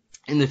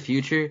in the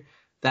future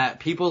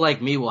that people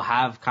like me will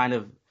have kind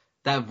of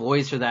that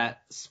voice or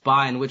that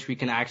spot in which we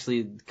can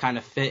actually kind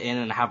of fit in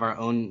and have our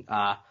own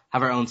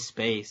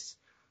space.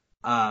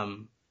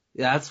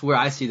 That's where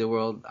I see the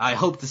world. I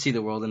hope to see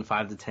the world in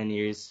 5 to 10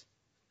 years.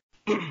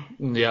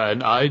 Yeah,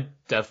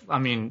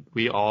 and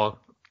we all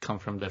come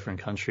from different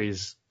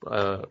countries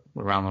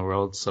around the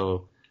world,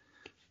 so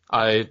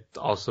I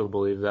also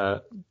believe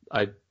that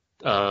my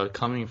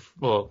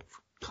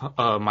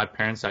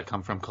parents that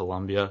come from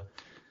Colombia,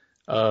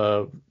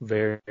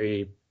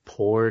 very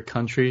poor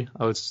country,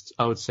 I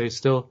would say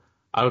still.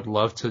 I would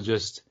love to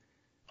just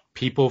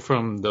people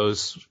from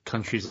those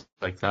countries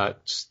like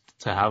that just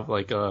to have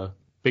like a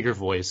bigger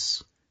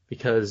voice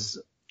because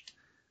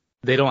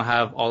they don't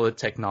have all the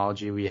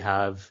technology we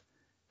have,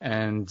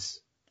 and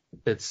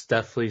it's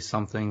definitely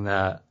something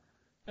that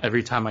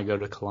every time I go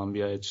to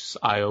Colombia, it's just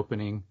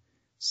eye-opening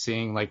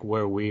seeing like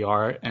where we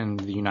are in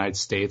the United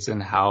States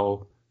and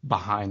how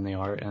behind they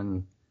are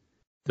in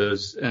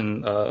those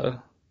in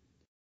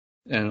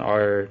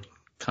our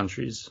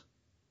countries.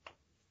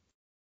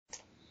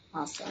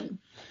 Awesome.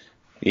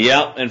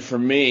 Yeah, and for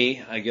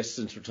me, I guess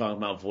since we're talking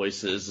about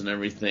voices and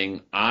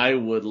everything, I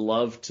would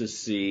love to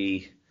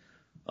see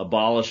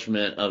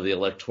abolishment of the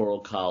Electoral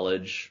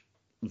College,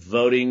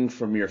 voting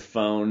from your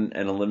phone,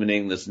 and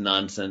eliminating this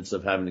nonsense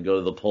of having to go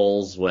to the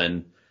polls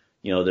when,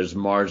 there's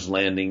Mars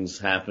landings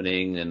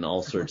happening and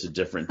all sorts of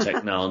different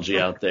technology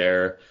out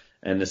there,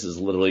 and this is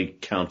literally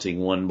counting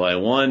one by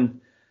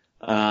one.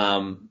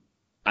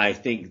 I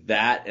think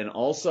that, and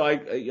also,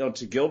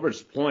 to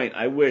Gilbert's point,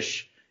 I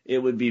wish it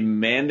would be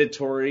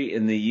mandatory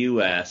in the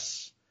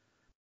U.S.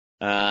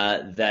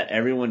 That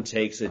everyone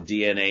takes a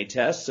DNA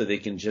test so they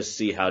can just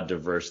see how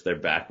diverse their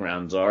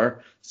backgrounds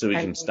are, so we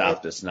can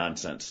stop this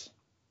nonsense.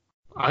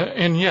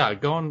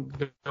 Going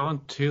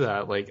to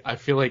that, like, I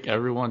feel like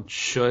everyone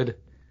should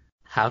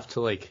have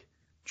to like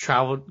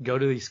travel, go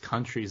to these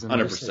countries and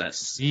 100%. just like,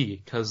 see,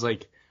 because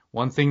like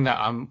one thing that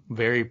I'm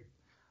very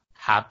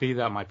happy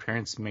that my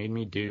parents made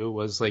me do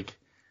was like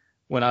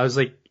when I was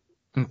like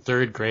in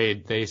third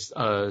grade, they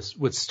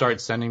would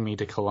start sending me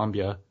to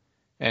Colombia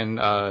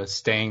and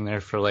staying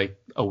there for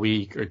like a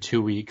week or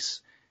 2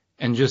 weeks,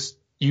 and just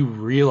you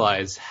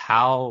realize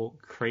how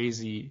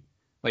crazy,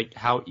 like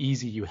how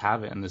easy you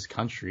have it in this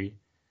country,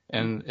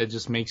 and it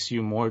just makes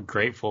you more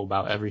grateful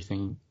about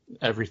everything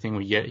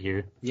we get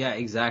here. Yeah,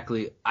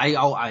 exactly.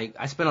 I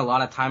spent a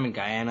lot of time in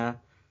Guyana,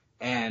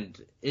 and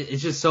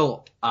it's just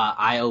so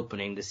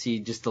eye-opening to see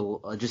just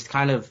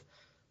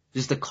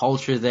the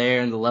culture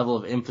there and the level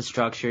of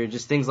infrastructure,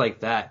 just things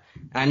like that.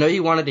 And I know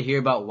you wanted to hear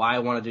about why I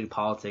want to do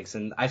politics,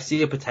 and I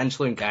see a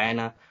potential in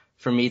Guyana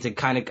for me to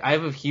I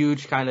have a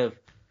huge kind of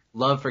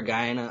love for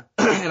Guyana,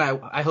 and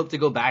I hope to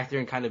go back there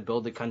and kind of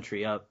build the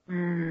country up.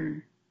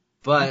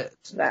 But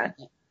That.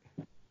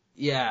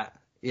 yeah.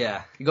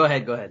 Go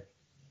ahead.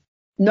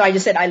 No, I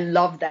just said I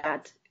love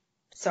that.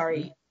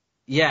 Sorry.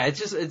 Yeah,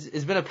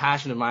 it's been a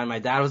passion of mine. My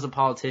dad was a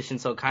politician,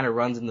 so it kind of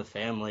runs in the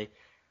family.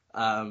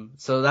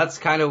 So that's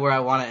kind of where I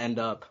want to end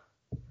up.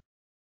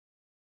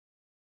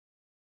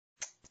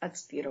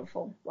 That's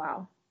beautiful.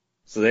 Wow.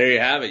 So there you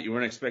have it. You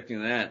weren't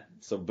expecting that.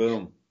 So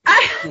boom.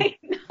 I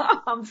know.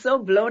 I'm so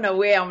blown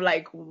away. I'm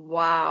like,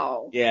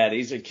 wow. Yeah,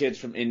 these are kids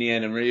from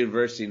Indiana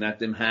University, not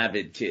them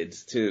Harvard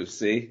kids too.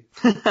 See?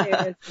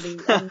 Seriously.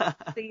 And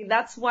see,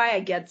 that's why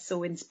I get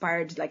so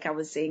inspired, like I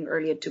was saying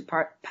earlier,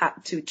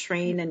 to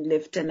train and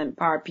lift and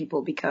empower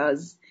people,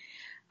 because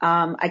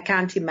I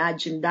can't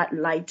imagine that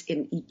light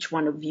in each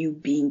one of you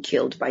being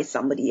killed by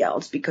somebody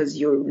else because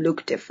you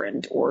look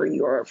different or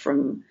you're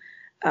from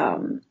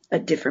a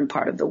different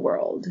part of the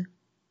world.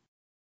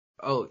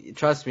 Oh,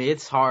 trust me,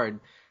 it's hard.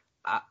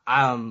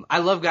 I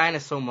love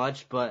Guyana so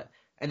much,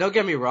 and don't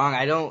get me wrong,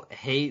 I don't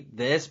hate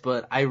this,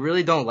 but I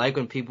really don't like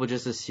when people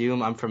just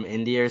assume I'm from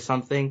India or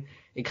something.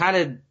 It kind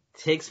of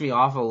takes me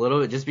off a little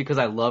bit just because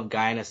I love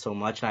Guyana so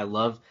much, and I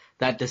love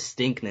that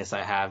distinctness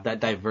I have, that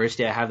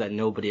diversity I have that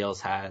nobody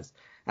else has.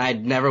 And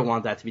I'd never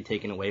want that to be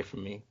taken away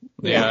from me.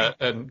 Yeah,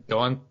 and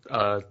going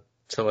to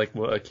like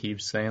what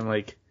Akib's saying,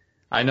 like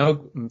I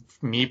know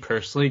me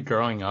personally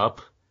growing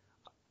up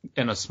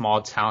in a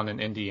small town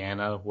in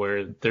Indiana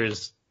where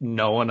there's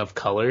no one of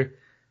color,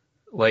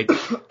 like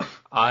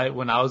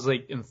when I was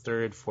like in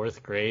third,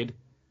 fourth grade,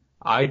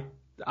 I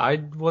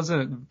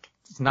wasn't,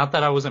 it's not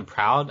that I wasn't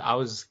proud, I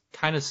was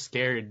kind of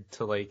scared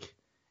to like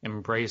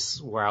embrace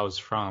where I was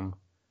from.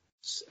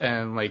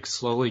 And like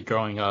slowly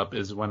growing up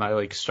is when I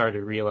like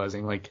started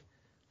realizing like,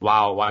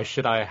 wow, why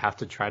should I have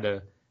to try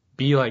to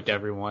be like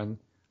everyone?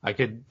 I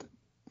could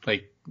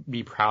like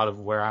be proud of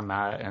where I'm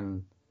at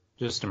and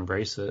just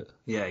embrace it.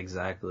 Yeah,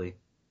 exactly.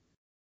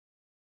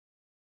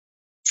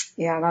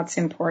 Yeah, that's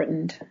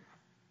important.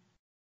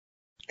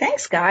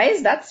 Thanks,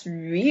 guys. That's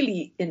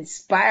really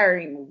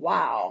inspiring.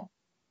 Wow.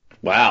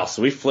 Wow.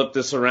 So we flipped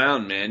this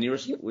around, man. You were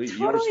supposed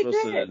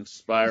to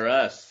inspire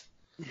us.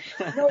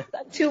 No, it's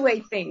a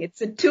two-way thing.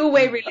 It's a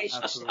two-way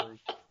relationship.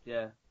 Absolutely.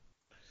 Yeah.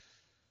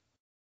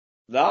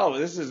 No,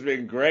 this has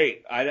been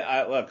great.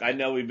 Look, I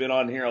know we've been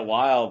on here a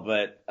while,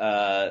 but,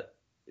 I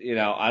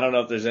don't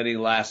know if there's any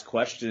last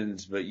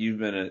questions, but you've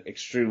been an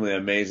extremely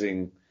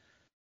amazing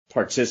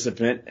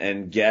participant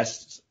and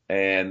guest,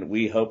 and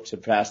we hope to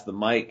pass the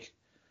mic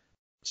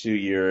to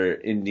your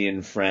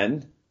Indian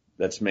friend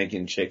that's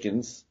making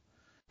chickens.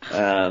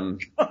 Yeah.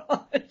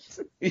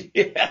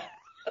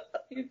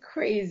 You're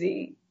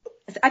crazy.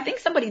 I think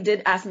somebody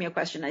did ask me a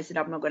question. I said,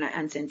 I'm not going to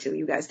answer until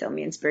you guys tell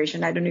me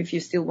inspiration. I don't know if you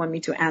still want me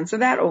to answer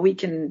that, or we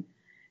can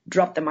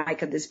drop the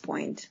mic at this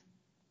point.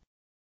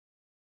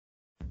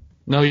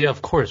 No, yeah,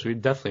 of course. We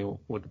definitely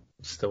would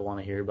still want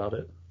to hear about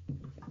it.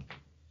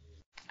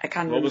 I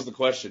can't remember. What was the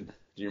question?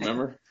 Do you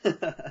remember?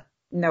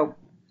 No.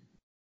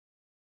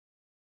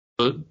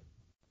 I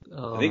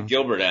think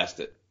Gilbert asked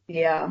it.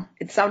 Yeah,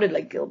 it sounded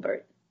like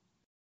Gilbert.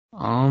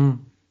 No,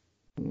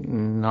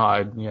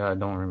 I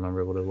don't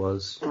remember what it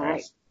was. All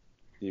right.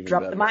 Even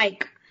Drop better. the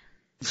mic.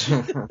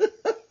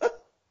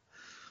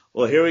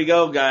 Well, here we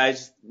go,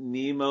 guys.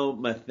 Nemo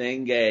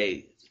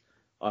Mathenge,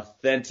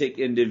 authentic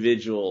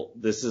individual.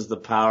 This is the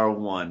power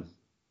one.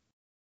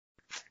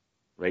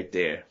 Right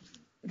there.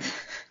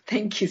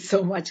 Thank you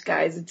so much,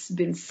 guys. It's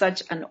been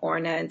such an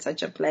honor and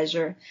such a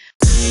pleasure.